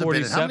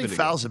 747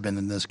 fouls have been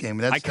in this game?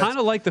 I kind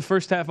of like the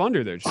first half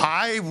under there, Jim.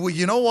 Well,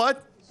 you know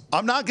what?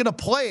 I'm not going to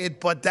play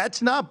it, but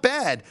that's not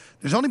bad.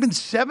 There's only been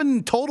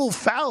 7 total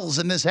fouls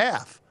in this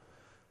half.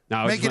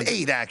 Make it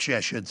 8, actually,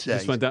 I should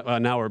say.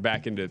 Now we're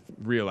back into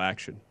real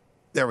action.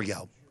 There we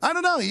go. I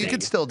don't know. You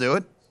could still do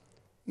it.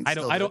 I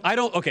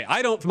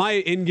don't. My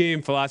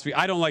in-game philosophy,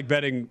 I don't like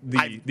betting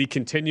the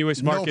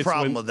continuous markets. No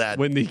problem with that.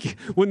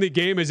 When the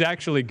game is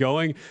actually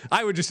going,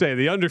 I would just say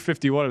the under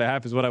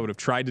 51.5 is what I would have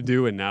tried to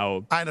do, and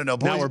now I don't know.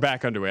 Now we're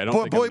back underway. I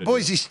don't think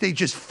Boise State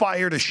just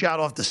fired a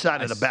shot off the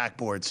side of the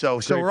backboard, so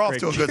we're off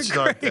to a good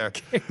start there.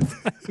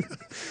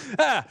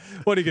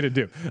 What are you going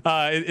to do?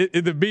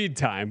 In the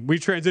meantime, we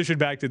transition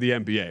back to the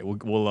NBA.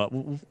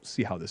 We'll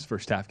see how this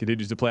first half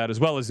continues to play out, as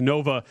well as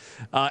Nova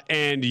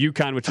and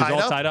UConn, which is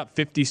all tied up,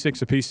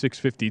 56 apiece,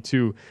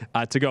 6:52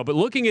 to go. But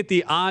looking at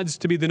the odds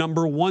to be the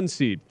number 1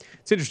 seed,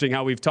 it's interesting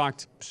how we've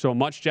talked so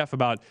much, Jeff,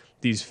 about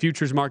these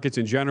futures markets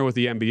in general with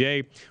the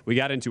NBA. We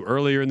got into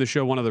earlier in the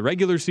show one of the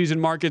regular season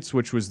markets,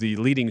 which was the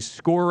leading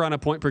scorer on a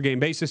point per game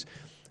basis.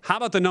 How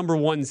about the number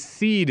 1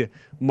 seed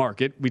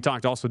market? We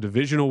talked also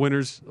divisional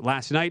winners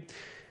last night.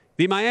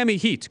 The Miami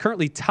Heat,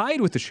 currently tied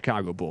with the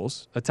Chicago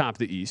Bulls atop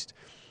the East,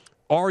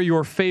 are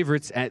your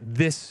favorites at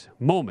this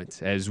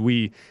moment as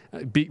we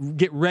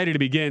get ready to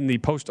begin the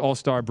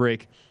post-All-Star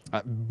break.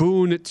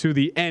 Boone to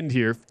the end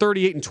here,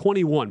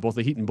 38-21, both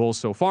the Heat and Bulls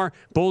so far.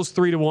 Bulls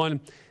 3-1.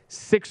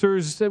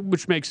 Sixers,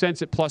 which makes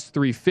sense, at plus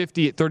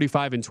 350 at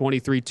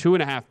 35-23,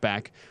 2.5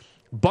 back.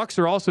 Bucks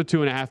are also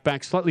 2.5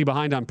 back, slightly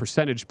behind on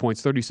percentage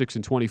points,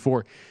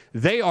 36-24.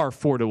 They are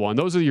 4-1.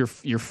 Those are your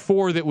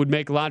 4 that would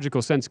make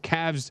logical sense.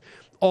 Cavs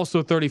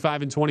also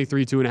 35-23,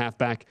 2.5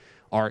 back,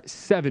 are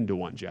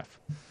 7-1. Jeff.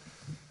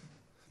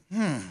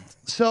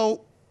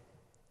 So,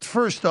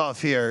 first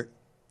off here,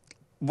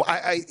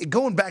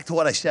 going back to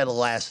what I said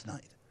last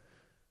night,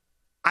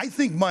 I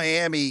think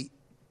Miami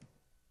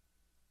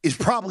is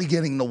probably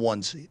getting the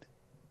 1 seed.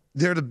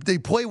 They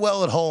play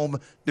well at home.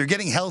 They're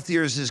getting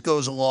healthier as this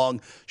goes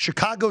along.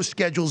 Chicago's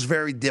schedule is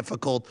very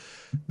difficult.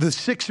 The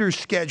Sixers'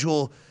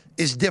 schedule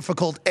is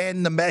difficult,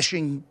 and the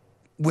meshing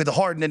with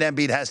Harden and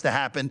Embiid has to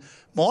happen.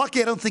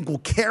 Milwaukee, I don't think, will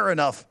care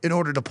enough in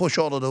order to push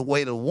all of the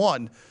way to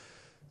 1. I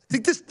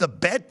think this is the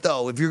bet,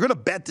 though. If you're going to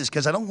bet this,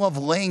 because I don't love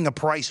laying a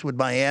price with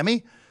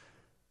Miami,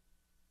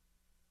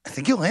 I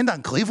think you'll land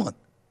on Cleveland.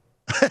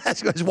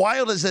 As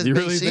wild as it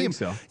may seem.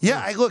 So?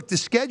 Yeah, look, the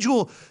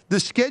schedule is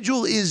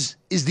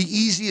the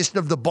easiest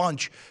of the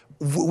bunch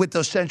with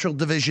those Central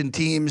Division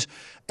teams,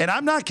 and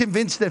I'm not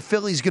convinced that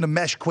Philly's going to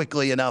mesh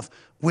quickly enough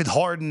with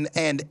Harden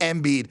and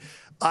Embiid.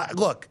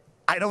 Look,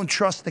 I don't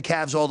trust the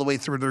Cavs all the way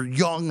through. They're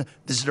young.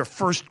 This is their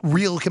first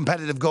real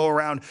competitive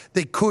go-around.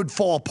 They could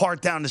fall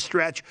apart down the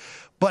stretch.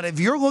 But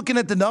if you're looking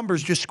at the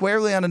numbers, just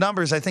squarely on the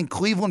numbers, I think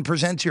Cleveland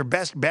presents your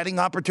best betting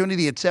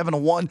opportunity at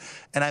 7-1.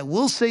 And I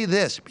will say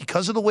this,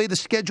 because of the way the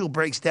schedule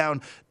breaks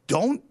down,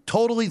 don't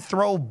totally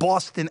throw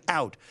Boston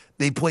out.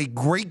 They played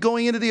great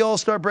going into the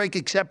All-Star break,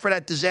 except for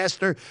that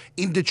disaster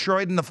in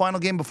Detroit in the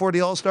final game before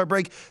the All-Star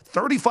break.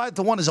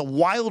 35-1 is a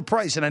wild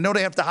price, and I know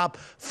they have to hop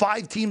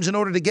 5 teams in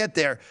order to get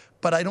there,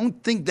 but I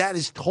don't think that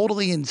is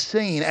totally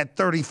insane at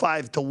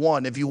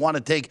 35-1 if you want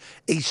to take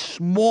a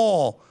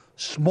small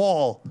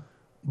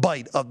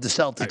bite of the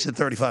Celtics at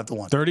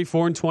 35-1.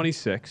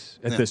 34-26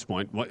 at this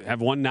point.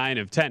 Have won 9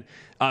 of 10.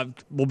 I'll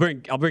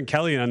bring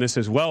Kelly in on this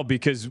as well,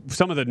 because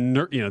some of the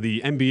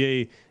the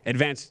NBA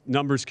advanced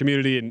numbers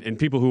community and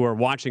people who are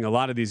watching a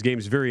lot of these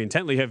games very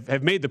intently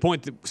have made the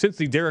point that since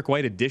the Derek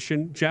White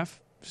addition,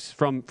 Jeff,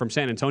 from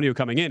San Antonio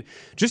coming in,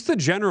 just the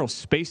general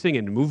spacing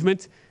and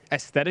movement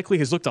aesthetically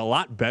has looked a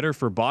lot better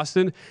for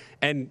Boston.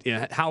 And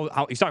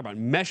how he's talking about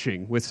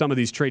meshing with some of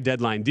these trade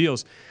deadline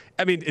deals.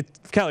 I mean,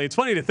 Kelly, it's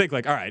funny to think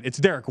all right, it's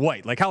Derek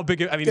White. How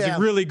big? I mean, he's a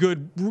really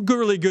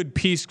good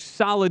piece,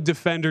 solid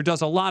defender,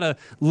 does a lot of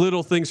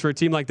little things for a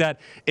team like that.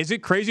 Is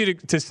it crazy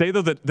to say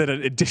though that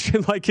an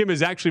addition like him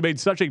has actually made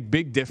such a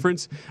big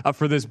difference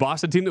for this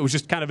Boston team that was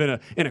just kind of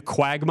in a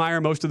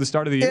quagmire most of the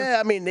start of the year? Yeah,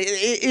 I mean,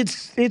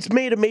 it's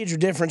made a major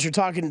difference. You're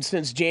talking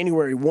since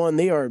January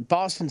 1.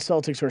 Boston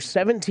Celtics are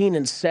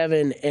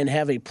 17-7 and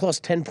have a plus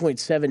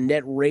 10.7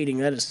 net rating.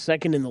 That is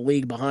second in the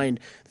league behind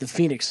the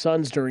Phoenix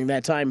Suns during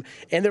that time,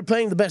 and they're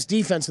playing the best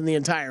defense in the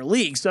entire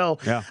league. So,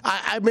 yeah.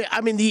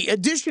 I mean, the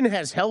addition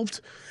has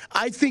helped.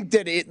 I think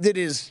that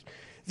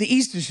the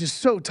East is just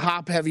so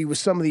top heavy with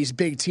some of these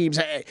big teams.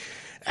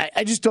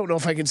 I just don't know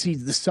if I can see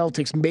the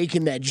Celtics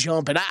making that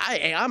jump. And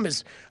I'm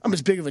as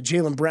big of a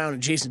Jaylen Brown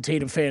and Jason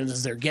Tatum fan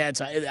as there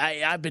gets.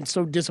 I've been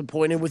so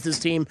disappointed with this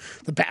team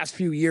the past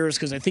few years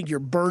because I think you're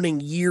burning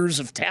years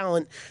of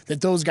talent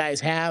that those guys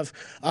have.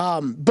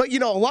 But,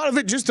 a lot of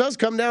it just does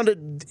come down to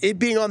it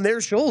being on their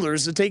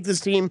shoulders to take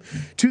this team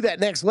to that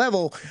next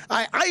level.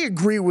 I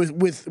agree with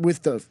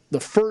the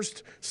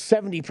first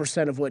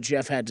 70% of what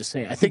Jeff had to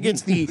say. I think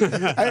it's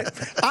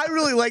I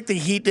really like the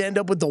Heat to end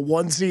up with the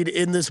 1 seed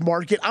in this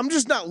market. I'm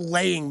just not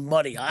laying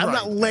money. I'm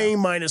not laying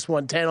minus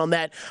 110 on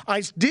that.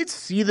 I did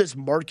see this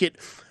market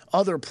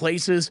other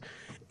places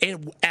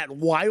and at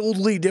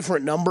wildly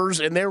different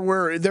numbers, and there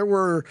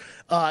were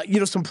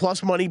some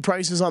plus money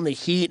prices on the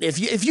Heat.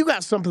 If you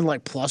got something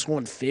like plus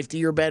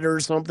 150 or better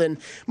or something,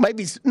 might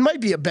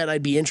be a bet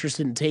I'd be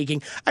interested in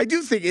taking. I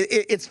do think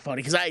it's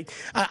funny because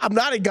I'm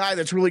not a guy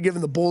that's really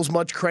given the Bulls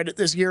much credit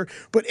this year,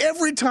 but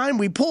every time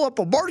we pull up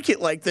a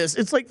market like this,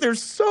 it's like they're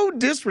so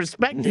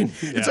disrespected.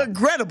 Yeah. It's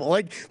incredible.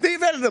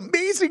 They've had an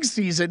amazing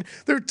season.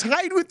 They're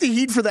tied with the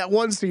Heat for that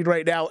 1 seed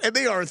right now, and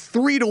they are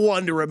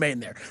 3-1 to remain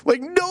there.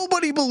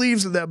 Nobody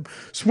believes in them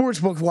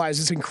sportsbook-wise.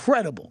 It's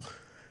incredible.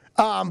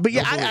 But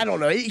yeah, I don't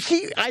know.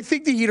 I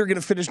think the Heat are going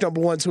to finish number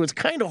 1, so it's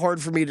kind of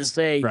hard for me to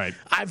say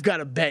I've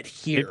got a bet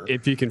here.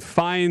 If you can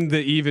find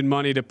the even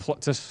money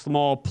to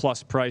small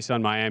plus price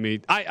on Miami,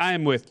 I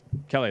am with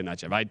Kelly and that,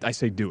 Jeff. I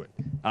say do it.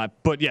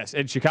 But yes,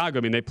 in Chicago,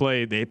 I mean, they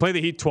play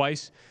the Heat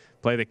twice,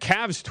 play the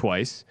Cavs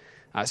twice,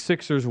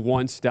 Sixers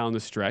once down the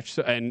stretch.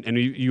 So, and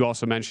you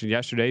also mentioned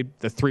yesterday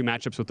the 3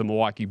 matchups with the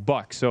Milwaukee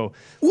Bucks. So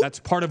that's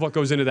part of what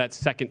goes into that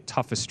second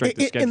toughest strength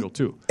of schedule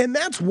too. And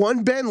that's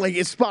one, Ben,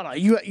 it's spot on.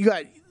 You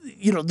got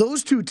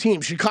those 2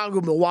 teams, Chicago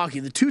and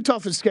Milwaukee, the 2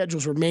 toughest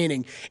schedules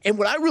remaining. And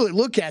what I really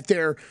look at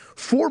there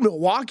for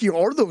Milwaukee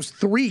are those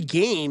 3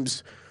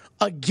 games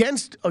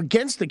against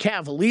the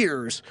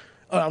Cavaliers.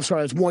 I'm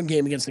sorry, it's 1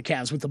 game against the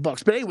Cavs with the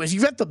Bucks. But anyways,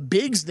 you've got the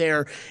bigs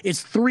there.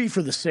 It's 3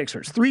 for the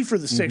Sixers. 3 for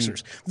the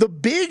Sixers. The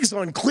bigs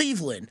on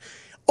Cleveland,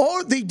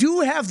 they do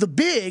have the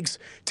bigs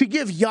to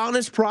give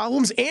Giannis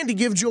problems and to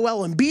give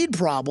Joel Embiid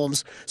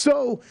problems.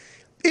 So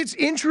it's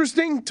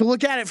interesting to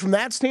look at it from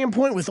that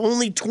standpoint with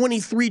only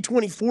 23,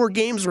 24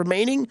 games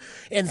remaining,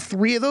 and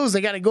 3 of those, they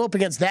got to go up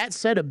against that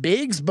set of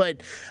bigs,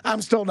 but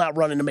I'm still not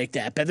running to make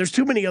that bet. There's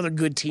too many other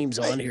good teams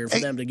on here for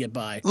them to get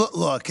by.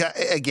 Look,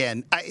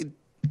 again,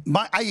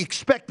 I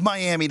expect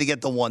Miami to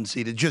get the 1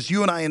 seed. It's just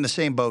you and I in the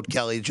same boat,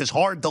 Kelly. It's just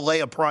hard to lay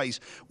a price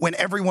when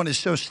everyone is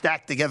so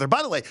stacked together.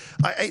 By the way,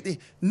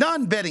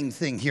 non-betting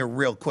thing here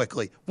real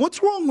quickly.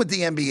 What's wrong with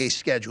the NBA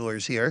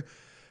schedulers here?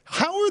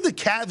 How are the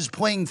Cavs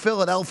playing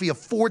Philadelphia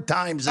 4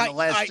 times in the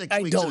last 6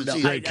 weeks of the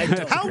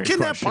season? How can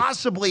that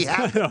possibly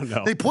happen? I don't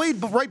know. They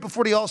played right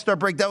before the All-Star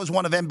break. That was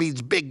one of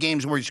Embiid's big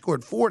games where he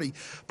scored 40.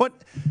 But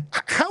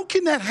how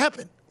can that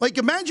happen? Like,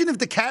 imagine if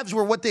the Cavs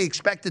were what they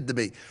expected to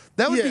be.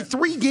 That would be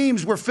 3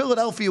 games where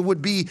Philadelphia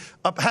would be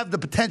have the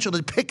potential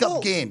to pick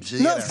up games.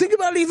 No, think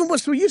about it even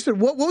what you said.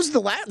 What was the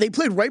last? They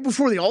played right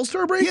before the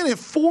All-Star break? Yeah, they have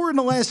 4 in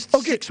the last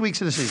 6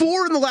 weeks of the season.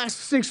 4 in the last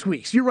 6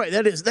 weeks. You're right.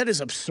 That is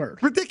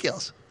absurd.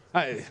 Ridiculous.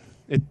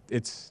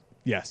 It's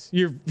yes,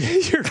 you're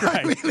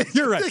right. I mean,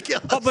 you're right.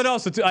 ridiculous. But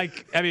also,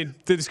 the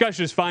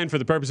discussion is fine for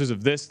the purposes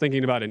of this,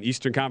 thinking about an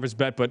Eastern Conference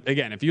bet. But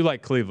again, if you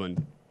like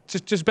Cleveland,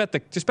 just bet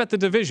the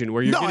division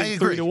where you're getting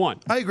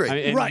 3-1. I agree.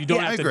 And you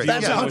don't have to deal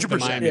That's with the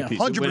Miami piece.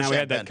 100%. We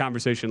had that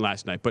conversation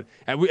last night. But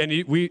as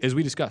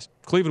we discussed,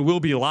 Cleveland will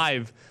be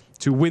live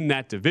to win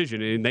that division,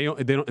 and they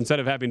don't instead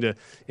of having to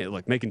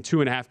making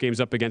 2.5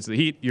 games up against the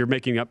Heat, you're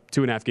making up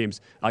 2.5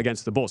 games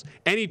against the Bulls.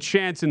 Any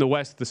chance in the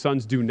West the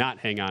Suns do not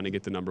hang on and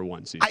get the number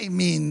 1 seed? I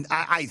mean,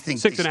 I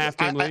think 6.5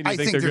 game lead. I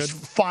think they're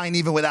fine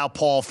even without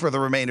Paul for the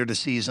remainder of the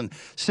season.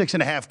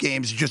 6.5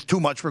 games is just too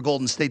much for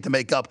Golden State to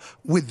make up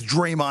with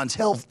Draymond's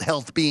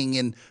health being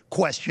in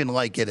question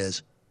like it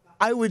is.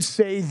 I would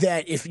say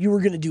that if you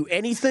were going to do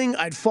anything,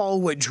 I'd follow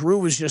what Drew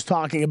was just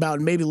talking about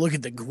and maybe look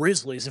at the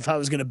Grizzlies if I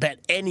was going to bet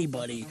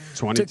anybody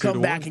to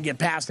come back and get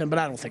past them. But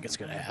I don't think it's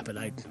going to happen.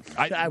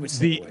 I would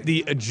say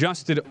the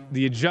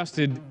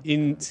adjusted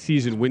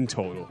in-season win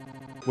total,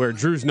 where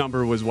Drew's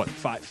number was what,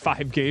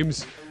 five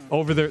games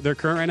over their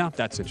current right now.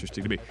 That's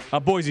interesting to me.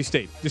 Boise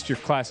State, just your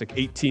classic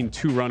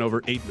 18-2 run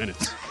over 8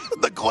 minutes.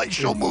 The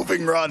glacial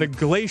moving run. The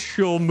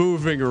glacial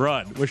moving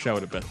run. Wish I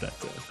would have bet that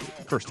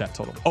first half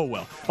total. Oh,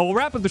 well. We'll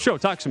wrap up the show.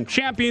 Talk some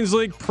Champions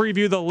League,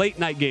 preview the late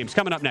night games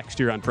coming up next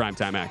year on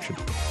Primetime Action.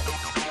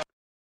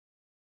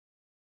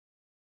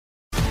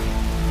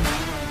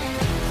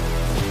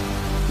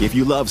 If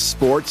you love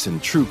sports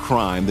and true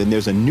crime, then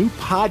there's a new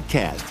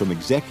podcast from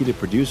executive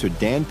producer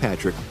Dan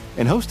Patrick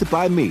and hosted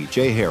by me,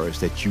 Jay Harris,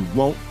 that you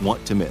won't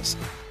want to miss.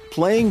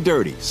 Playing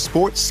Dirty: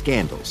 Sports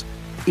Scandals.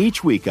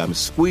 Each week, I'm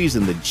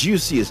squeezing the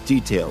juiciest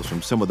details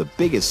from some of the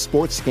biggest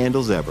sports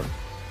scandals ever.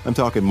 I'm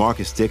talking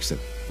Marcus Dixon,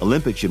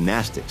 Olympic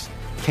gymnastics,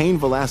 Cain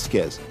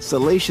Velasquez,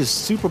 salacious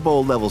Super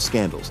Bowl-level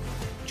scandals.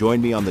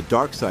 Join me on the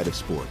dark side of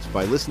sports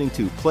by listening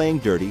to Playing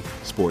Dirty: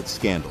 Sports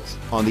Scandals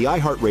on the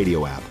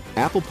iHeartRadio app,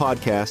 Apple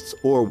Podcasts,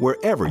 or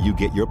wherever you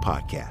get your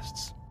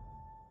podcasts.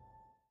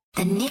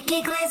 The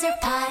Nikki Glaser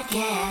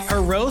Podcast.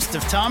 Her roast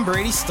of Tom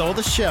Brady stole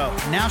the show.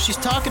 Now she's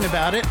talking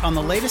about it on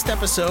the latest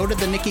episode of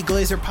the Nikki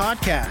Glaser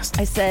Podcast.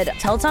 I said,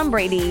 tell Tom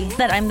Brady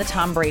that I'm the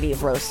Tom Brady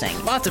of roasting.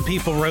 Lots of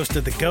people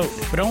roasted the GOAT,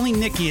 but only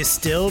Nikki is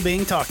still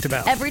being talked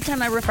about. Every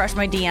time I refresh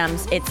my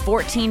DMs, it's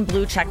 14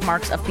 blue check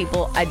marks of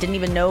people I didn't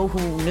even know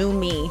who knew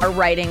me are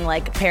writing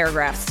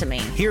paragraphs to me.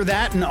 Hear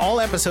that in all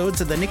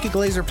episodes of the Nikki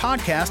Glaser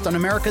Podcast on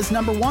America's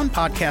 #1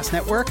 podcast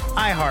network,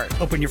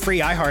 iHeart. Open your free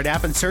iHeart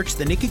app and search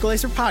the Nikki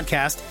Glaser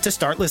Podcast to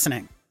start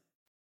listening.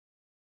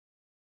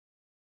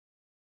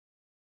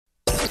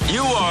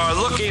 You are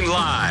looking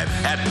live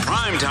at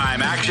Primetime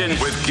Action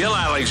with Gil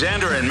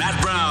Alexander and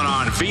Matt Brown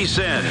on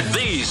VSiN,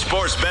 the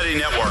Sports Betting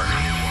Network.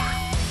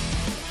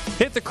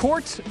 Hit the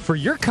court for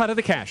your cut of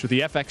the cash with the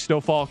FX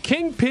Snowfall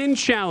Kingpin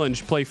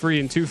Challenge. Play free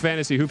in 2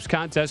 fantasy hoops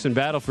contests and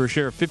battle for a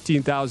share of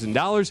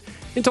 $15,000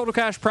 in total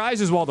cash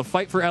prizes while the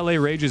fight for LA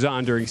rages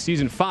on during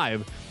Season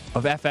 5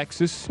 of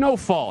FX's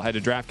Snowfall. Head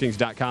to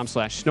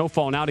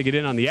DraftKings.com/Snowfall now to get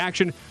in on the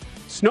action.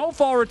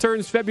 Snowfall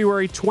returns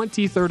February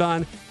 23rd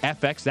on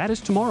FX. That is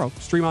tomorrow.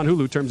 Stream on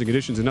Hulu. Terms and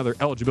conditions and other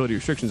eligibility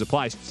restrictions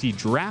apply. See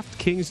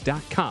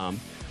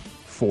DraftKings.com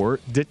for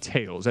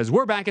details. As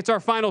we're back, it's our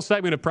final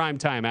segment of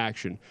Primetime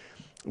Action.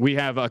 We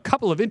have a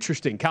couple of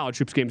interesting college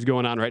hoops games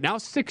going on right now.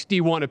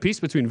 61 apiece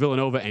between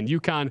Villanova and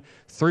UConn.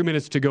 3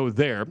 minutes to go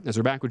there. As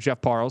we're back with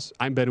Jeff Parles,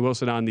 I'm Ben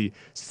Wilson on the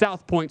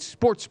South Point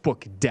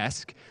Sportsbook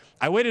desk.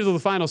 I waited until the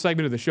final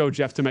segment of the show,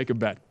 Jeff, to make a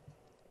bet.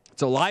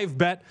 It's a live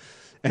bet,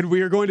 and we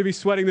are going to be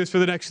sweating this for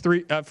the next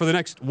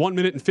 1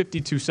 minute and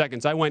 52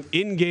 seconds. I went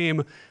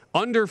in-game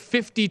under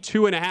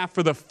 52.5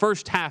 for the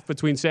first half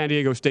between San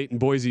Diego State and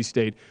Boise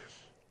State.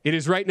 It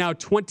is right now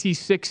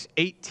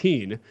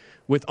 26-18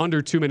 with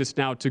under 2 minutes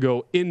now to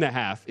go in the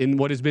half in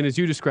what has been, as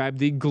you described,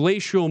 the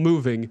glacial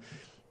moving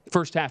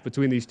first half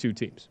between these two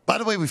teams. By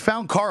the way, we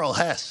found Carl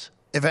Hess.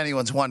 If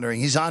anyone's wondering,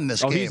 he's on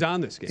this game. He's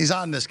on this game. He's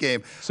on this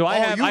game. So I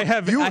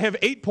have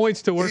 8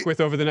 points to work with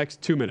over the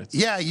next 2 minutes.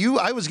 Yeah,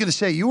 I was going to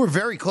say you were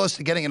very close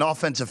to getting an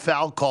offensive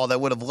foul call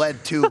that would have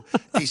led to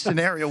a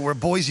scenario where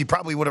Boise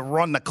probably would have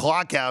run the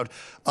clock out.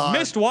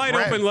 Missed wide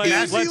open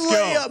layup.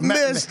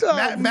 Let's go.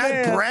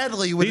 Matt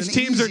Bradley with These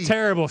teams are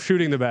terrible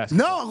shooting the basket.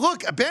 No,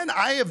 look, Ben,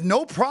 I have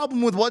no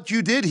problem with what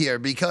you did here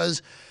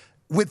because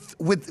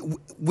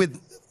with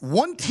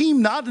one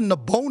team not in the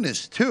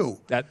bonus too.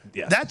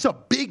 That's a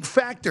big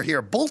factor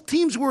here. Both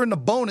teams were in the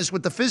bonus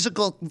with the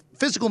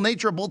physical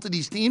nature of both of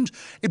these teams.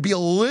 It'd be a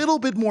little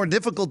bit more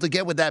difficult to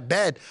get with that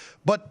bet.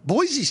 But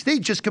Boise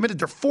State just committed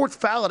their fourth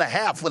foul at a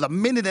half with a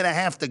minute and a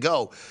half to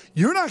go.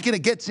 You're not going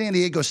to get San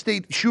Diego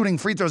State shooting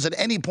free throws at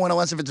any point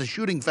unless if it's a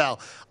shooting foul.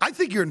 I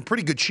think you're in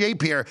pretty good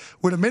shape here.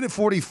 With a minute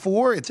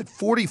 44, it's at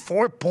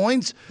 44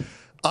 points.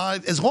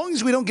 As long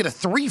as we don't get a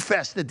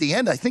 3-fest at the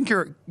end, I think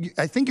you're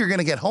going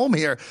to get home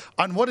here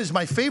on what is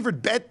my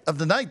favorite bet of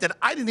the night that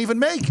I didn't even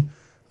make.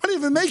 I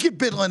didn't even make it,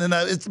 Bidlin, and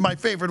it's my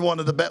favorite one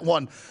of the night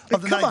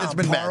that's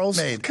been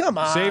made. Come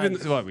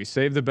on. We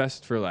saved the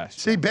best for last.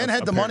 See, Ben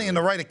had the money in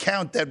the right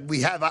account that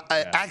we have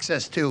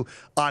access to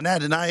on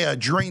that, and I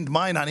drained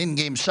mine on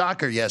in-game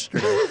soccer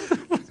yesterday.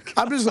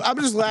 I'm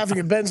just laughing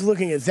at Ben's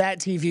looking at that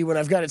TV when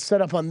I've got it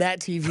set up on that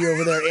TV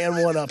over there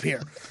and one up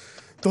here.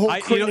 The whole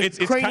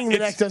craning the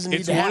neck doesn't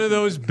need to happen. It's one of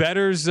those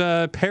bettors'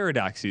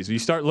 paradoxes. You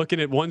start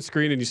looking at one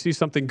screen and you see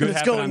something good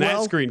happen on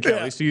that screen,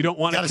 Kelly, so you don't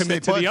want to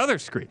commit to the other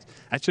screen.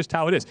 That's just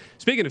how it is.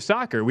 Speaking of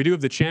soccer, we do have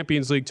the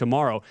Champions League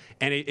tomorrow,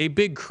 and a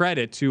big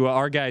credit to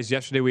our guys.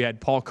 Yesterday we had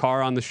Paul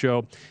Carr on the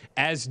show,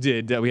 as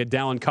did we had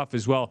Dallin Cuff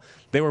as well.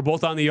 They were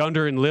both on the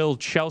under in Lille,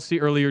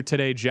 Chelsea earlier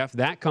today, Jeff.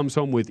 That comes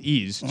home with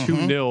ease,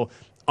 2-0.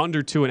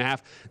 Under 2.5.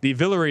 The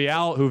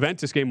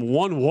Villarreal-Juventus game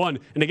 1-1.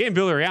 And the game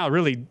Villarreal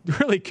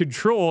really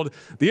controlled.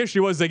 The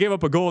issue was they gave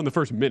up a goal in the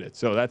first minute.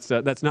 So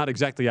that's not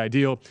exactly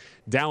ideal.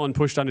 Dallin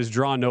pushed on his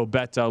draw, no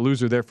bet.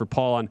 Loser there for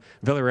Paul on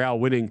Villarreal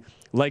winning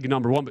leg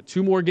number 1. But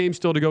 2 more games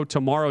still to go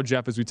tomorrow,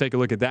 Jeff, as we take a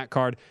look at that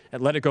card.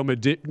 Atletico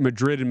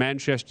Madrid and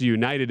Manchester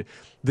United.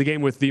 The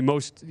game with the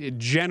most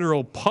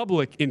general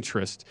public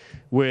interest,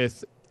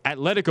 with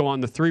Atletico on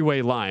the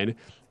 3-way line,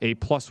 a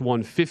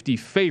 +150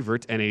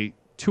 favorite and a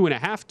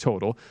 2.5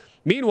 total.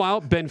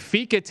 Meanwhile,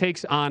 Benfica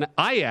takes on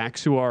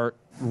Ajax, who are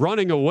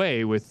running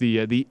away with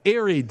the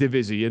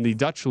Eredivisie in the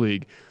Dutch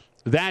league.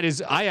 That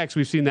is Ajax.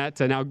 We've seen that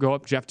now go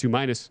up, Jeff, to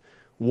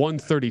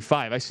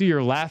 -135. I see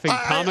you're laughing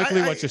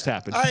comically. What just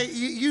happened? I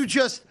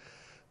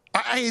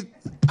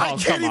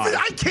can't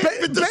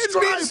even describe. Ben's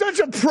being such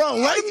a pro.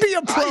 Let him be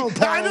a pro,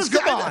 Pauls.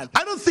 Come on.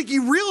 I don't think he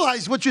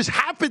realized what just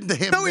happened to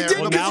him. No, he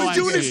didn't, because he's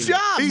doing his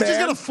job, He just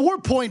got a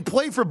 4-point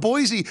play for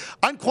Boise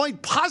on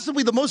quite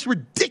possibly the most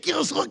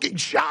ridiculous-looking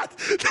shot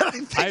that I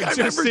think I've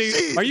ever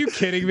seen. Are you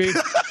kidding me?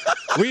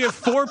 We have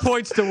 4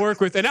 points to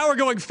work with, and now we're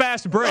going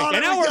fast break,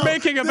 and now we're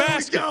making a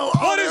basket.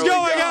 What is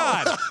going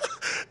on?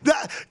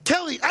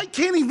 Kelly, I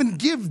can't even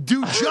give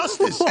due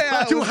justice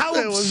to how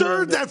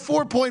absurd that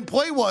 4-point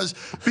play was,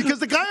 because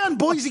the guy on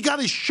Boise got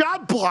his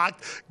shot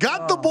blocked,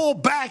 got the ball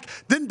back,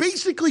 then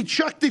basically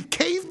chucked it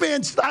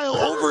caveman style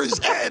over his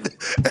head,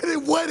 and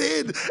it went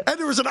in, and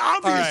there was an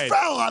obvious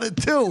foul on it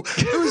too.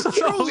 It was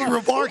truly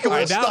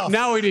remarkable stuff.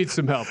 Now we need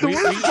some help.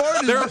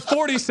 There are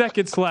 40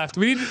 seconds left.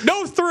 We need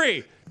no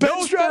 3.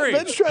 Ben's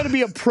trying to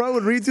be a pro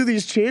and read through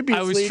these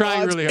Champions League. I was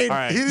trying really hard. All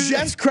right.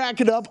 Jeff's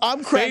cracking up.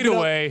 I'm cracking up. Fade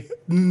away.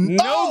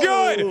 No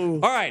good. All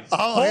right.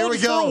 Here we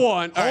go. Hold for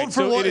one. All right.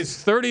 So it is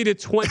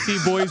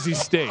 30-20 Boise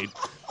State.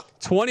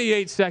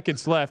 28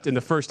 seconds left in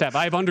the first half.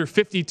 I have under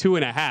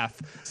 52.5.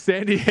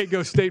 San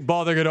Diego State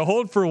ball. They're going to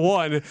hold for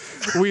 1.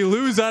 We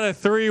lose out of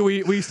 3.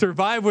 We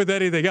survive with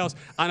anything else.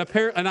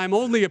 And I'm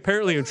only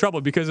apparently in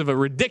trouble because of a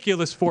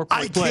ridiculous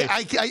 4-point play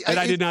that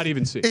I did not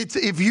even see.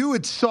 If you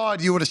had saw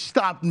it, you would have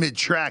stopped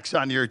mid-tracks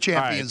on your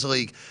Champions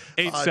League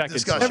 8 seconds.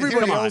 Discussion.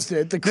 Everybody else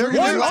did. One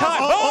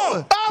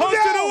time. Poked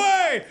it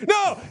away.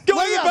 No.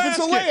 Go in the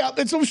basket.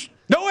 It's a layup.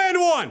 No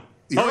and 1.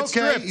 You're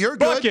okay. You're good.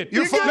 Bucket.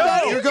 You're fine.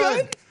 No. You're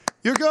good.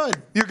 You're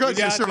good. You're good.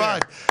 You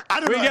survived.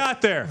 We got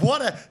there.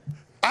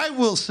 I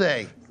will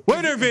say.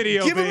 Winner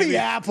video, Give him the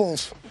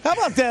apples. How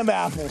about them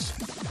apples?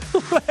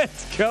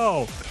 Let's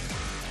go.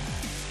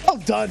 Well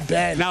done,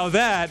 Ben. Now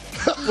that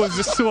was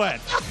a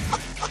sweat.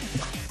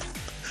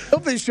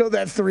 Hope they show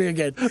that 3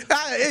 again. Ben,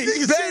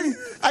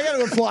 I got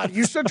to applaud.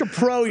 You're such a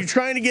pro. You're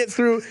trying to get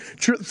through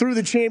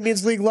the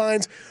Champions League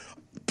lines.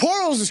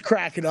 Portals is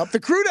cracking up. The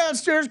crew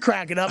downstairs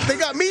cracking up. They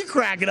got me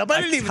cracking up.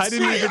 I didn't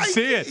even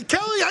see it.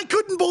 Kelly, I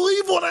couldn't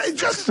believe what I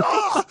just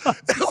saw.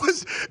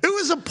 It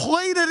was a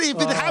play that if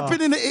it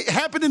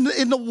happened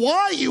in the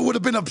Y, you would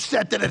have been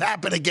upset that it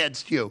happened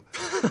against you.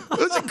 It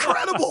was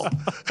incredible.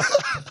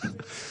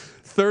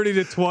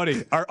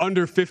 30-20. Our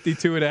under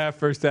 52.5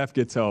 first half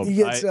gets home.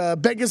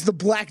 Ben gets the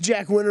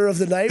blackjack winner of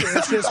the night.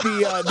 It's just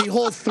the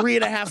whole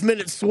 3.5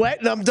 minute sweat,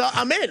 and I'm done.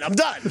 I'm in. I'm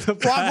done.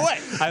 Walk away.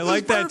 I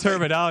like that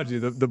terminology.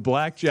 The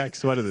blackjack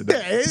sweat of the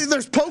night. Yeah,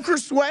 there's poker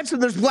swets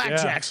and there's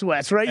blackjack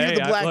sweats, right? You're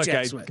the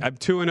blackjack sweat. I'm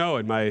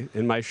 2-0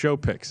 in my show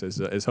picks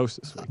as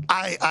host this week.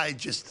 I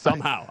just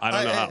somehow I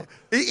don't know how.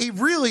 It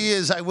really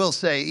is. I will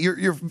say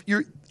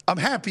I'm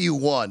happy you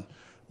won.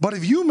 But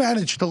if you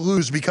managed to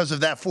lose because of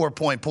that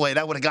 4-point play,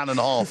 that would have gone in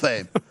the Hall of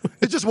Fame.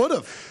 It just would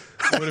have.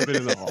 Would have been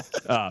in the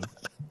Hall.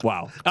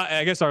 Wow.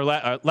 I guess our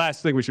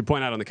last thing we should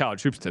point out on the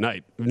college hoops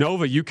tonight,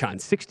 Nova UConn,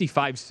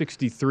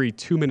 65-63,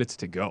 2 minutes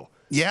to go.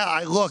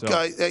 Yeah,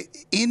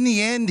 in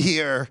the end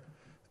here,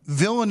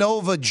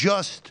 Villanova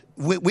just,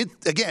 with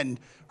again,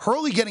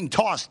 Hurley getting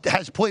tossed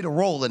has played a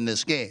role in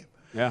this game.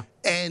 Yeah.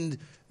 And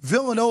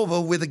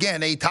Villanova with,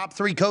 again, a top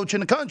 3 coach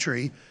in the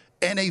country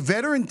and a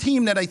veteran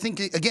team that I think,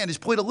 again, has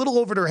played a little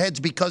over their heads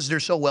because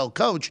they're so well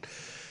coached.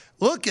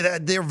 Look,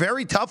 they're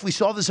very tough. We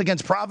saw this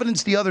against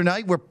Providence the other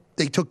night where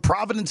they took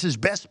Providence's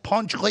best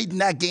punch late in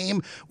that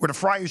game where the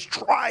Friars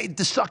tried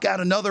to suck out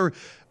another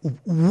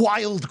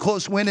wild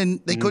close win and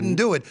they couldn't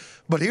do it.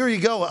 But here you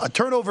go. A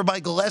turnover by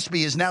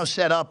Gillespie has now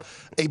set up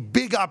a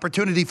big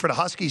opportunity for the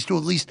Huskies to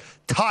at least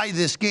tie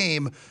this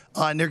game.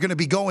 And they're going to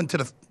be going to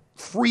the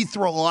free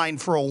throw line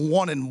for a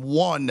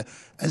 1-and-1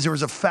 as there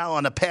was a foul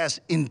on a pass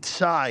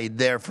inside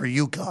there for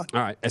UConn.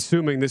 All right.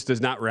 Assuming this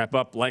does not wrap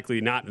up,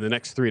 likely not in the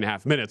next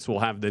 3.5 minutes, we'll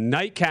have the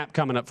nightcap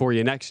coming up for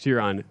you next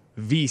year on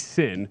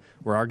VSiN,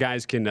 where our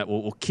guys can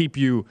will keep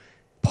you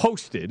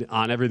posted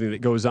on everything that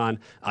goes on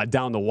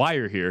down the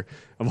wire here.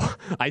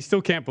 I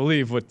still can't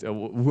believe what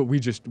we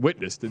just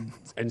witnessed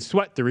and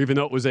sweat through, even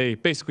though it was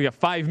basically a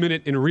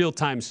 5-minute in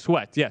real-time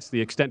sweat. Yes,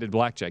 the extended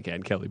blackjack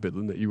hand, Kelly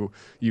Bidlin, that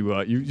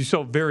you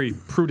so very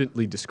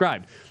prudently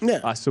described.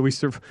 Yeah. So we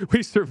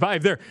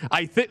survived there.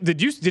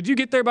 Did you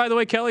get there, by the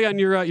way, Kelly, on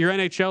your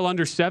NHL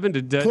under 7?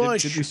 Did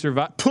you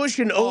survive? Push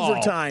in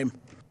overtime.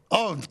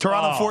 Oh,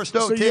 Toronto forced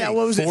OT. So yeah,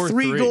 what was it?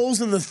 3 goals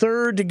in the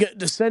third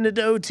to send it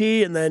to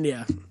OT, and then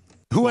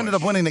Who ended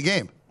up winning the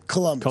game?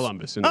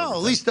 Columbus.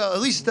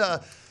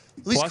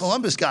 At least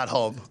Columbus got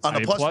home on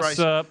the plus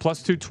price.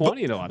 Plus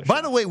 220 in a lot of shots.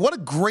 By the way, what a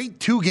great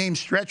 2-game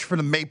stretch for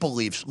the Maple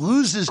Leafs.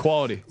 Loses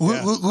quality.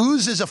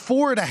 Loses a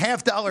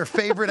 $4.50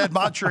 favorite at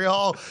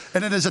Montreal,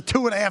 and then there's a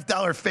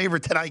 $2.50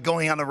 favorite tonight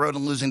going on the road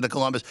and losing to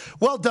Columbus.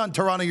 Well done,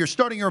 Toronto. You're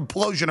starting your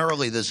implosion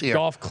early this year.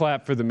 Golf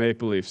clap for the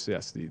Maple Leafs.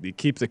 Yes, the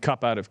keep the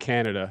cup out of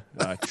Canada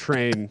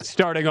train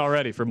starting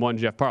already from one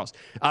Jeff Parles.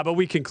 But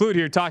we conclude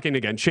here talking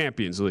again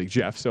Champions League,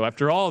 Jeff. So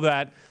after all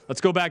that,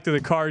 let's go back to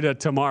the card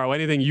tomorrow.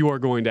 Anything you are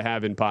going to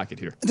have in pocket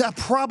here?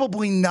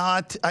 Probably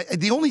not.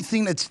 The only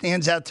thing that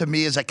stands out to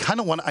me is I kind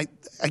of want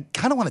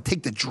to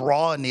take the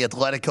draw in the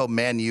Atletico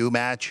Man U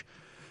match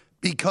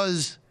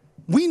because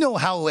we know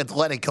how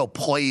Atletico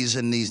plays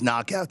in these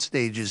knockout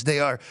stages. They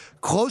are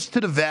close to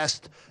the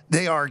vest.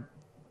 They are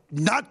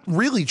not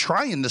really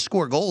trying to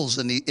score goals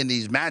in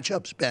these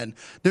matchups, Ben.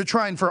 They're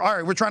trying for, all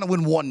right, we're trying to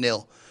win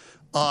 1-0.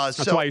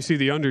 That's why you see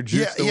the under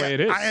juice the way it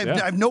is. I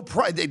have no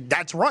pride.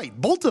 That's right.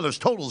 Both of those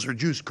totals are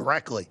juiced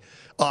correctly.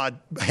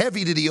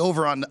 Heavy to the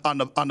over on the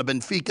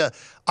Benfica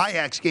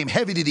Ajax game.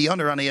 Heavy to the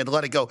under on the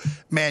Atletico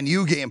Man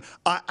U game.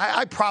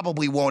 I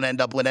probably won't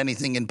end up with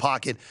anything in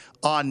pocket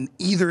on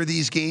either of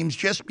these games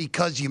just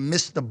because you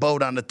missed the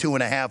boat on the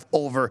 2.5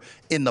 over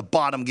in the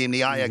bottom game,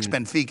 the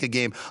Ajax-Benfica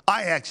game.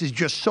 Ajax is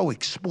just so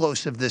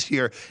explosive this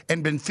year,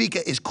 and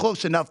Benfica is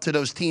close enough to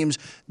those teams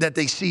that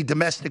they see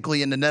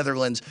domestically in the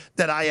Netherlands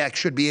that Ajax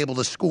should be able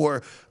to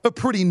score a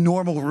pretty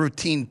normal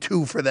routine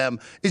 2 for them.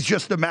 It's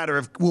just a matter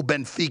of will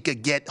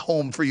Benfica get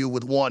home for you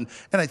with 1,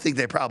 and I think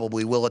they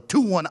probably will. A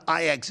 2-1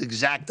 Ajax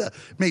exacta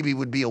maybe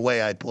would be a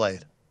way I'd play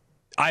it.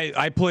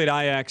 I played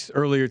Ajax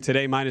earlier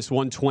today, minus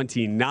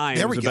 129.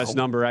 That was the best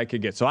number I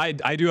could get. So I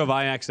do have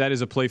Ajax. That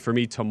is a play for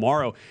me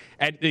tomorrow.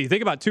 And you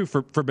think about, too,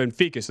 for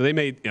Benfica. So they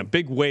made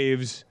big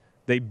waves.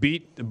 They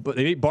beat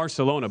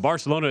Barcelona.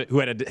 Barcelona, who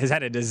has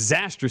had a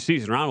disastrous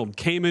season. Ronald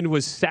Koeman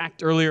was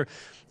sacked earlier.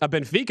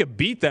 Benfica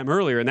beat them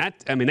earlier,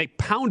 and they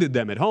pounded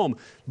them at home.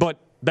 But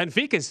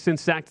Benfica has since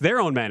sacked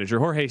their own manager,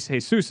 Jorge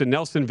Jesus, and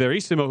Nelson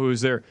Verissimo,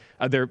 who's their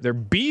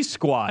B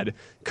squad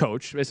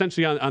coach,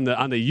 essentially on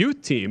the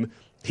youth team.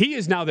 He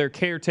is now their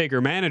caretaker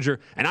manager,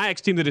 an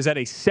Ajax team that has had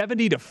a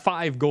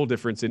 70-5 goal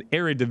difference in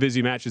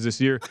Eredivisie matches this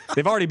year.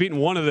 They've already beaten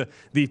one of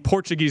the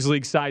Portuguese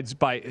league sides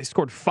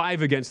scored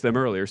 5 against them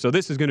earlier. So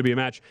this is going to be a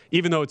match,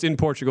 even though it's in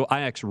Portugal,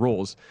 Ajax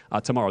rolls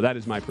tomorrow. That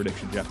is my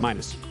prediction, Jeff,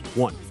 minus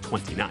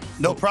 129.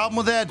 No problem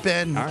with that,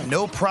 Ben. Right.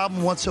 No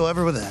problem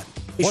whatsoever with that.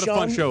 What a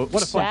fun show.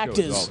 What a fun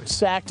show, as always.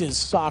 Sacked is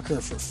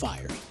soccer for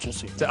fire.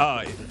 Just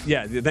so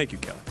yeah, thank you,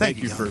 Kelly.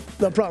 Thank you for...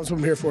 No problem. That's what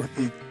I'm here for.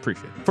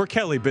 Appreciate it. For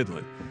Kelly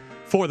Bidlin.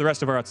 For the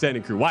rest of our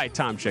outstanding crew, Wyatt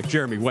Tomczyk,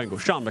 Jeremy Wengel,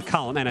 Sean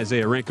McCollum, and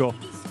Isaiah Wrinkle.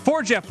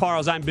 For Jeff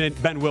Parles, I'm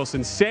Ben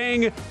Wilson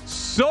saying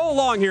so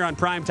long here on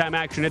Primetime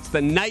Action. It's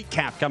the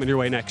nightcap coming your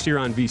way next here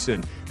on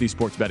VSiN, the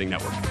Sports Betting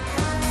Network.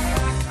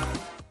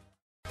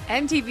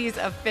 MTV's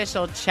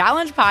official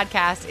Challenge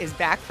podcast is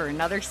back for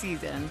another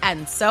season.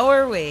 And so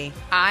are we.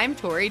 I'm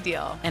Tori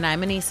Deal. And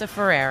I'm Anissa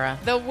Ferreira.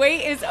 The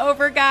wait is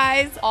over,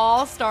 guys.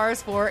 All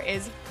Stars 4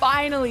 is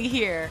finally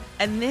here.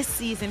 And this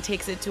season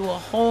takes it to a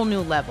whole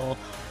new level.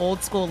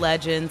 Old school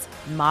legends,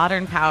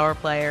 modern power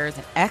players,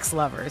 and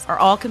ex-lovers are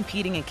all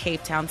competing in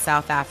Cape Town,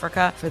 South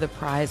Africa for the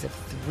prize of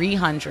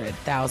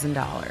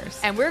 $300,000.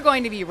 And we're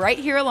going to be right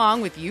here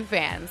along with you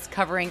fans,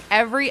 covering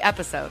every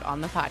episode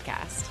on the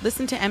podcast.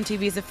 Listen to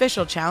MTV's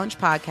official Challenge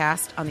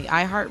podcast on the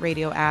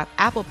iHeartRadio app,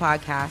 Apple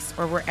Podcasts,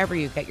 or wherever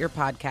you get your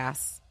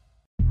podcasts.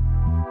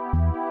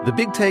 The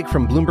Big Take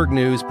from Bloomberg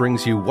News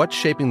brings you what's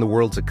shaping the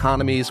world's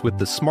economies with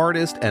the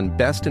smartest and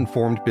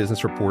best-informed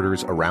business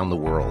reporters around the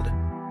world.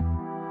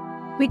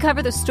 We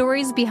cover the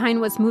stories behind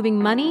what's moving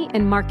money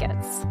and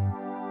markets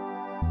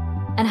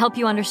and help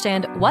you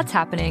understand what's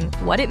happening,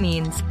 what it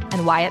means,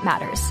 and why it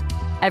matters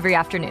every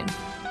afternoon.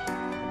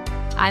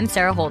 I'm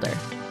Sarah Holder.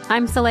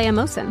 I'm Saleha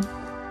Mohsin.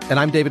 And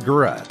I'm David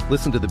Gura.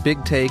 Listen to The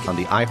Big Take on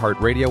the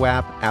iHeartRadio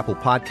app, Apple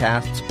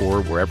Podcasts,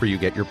 or wherever you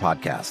get your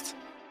podcasts.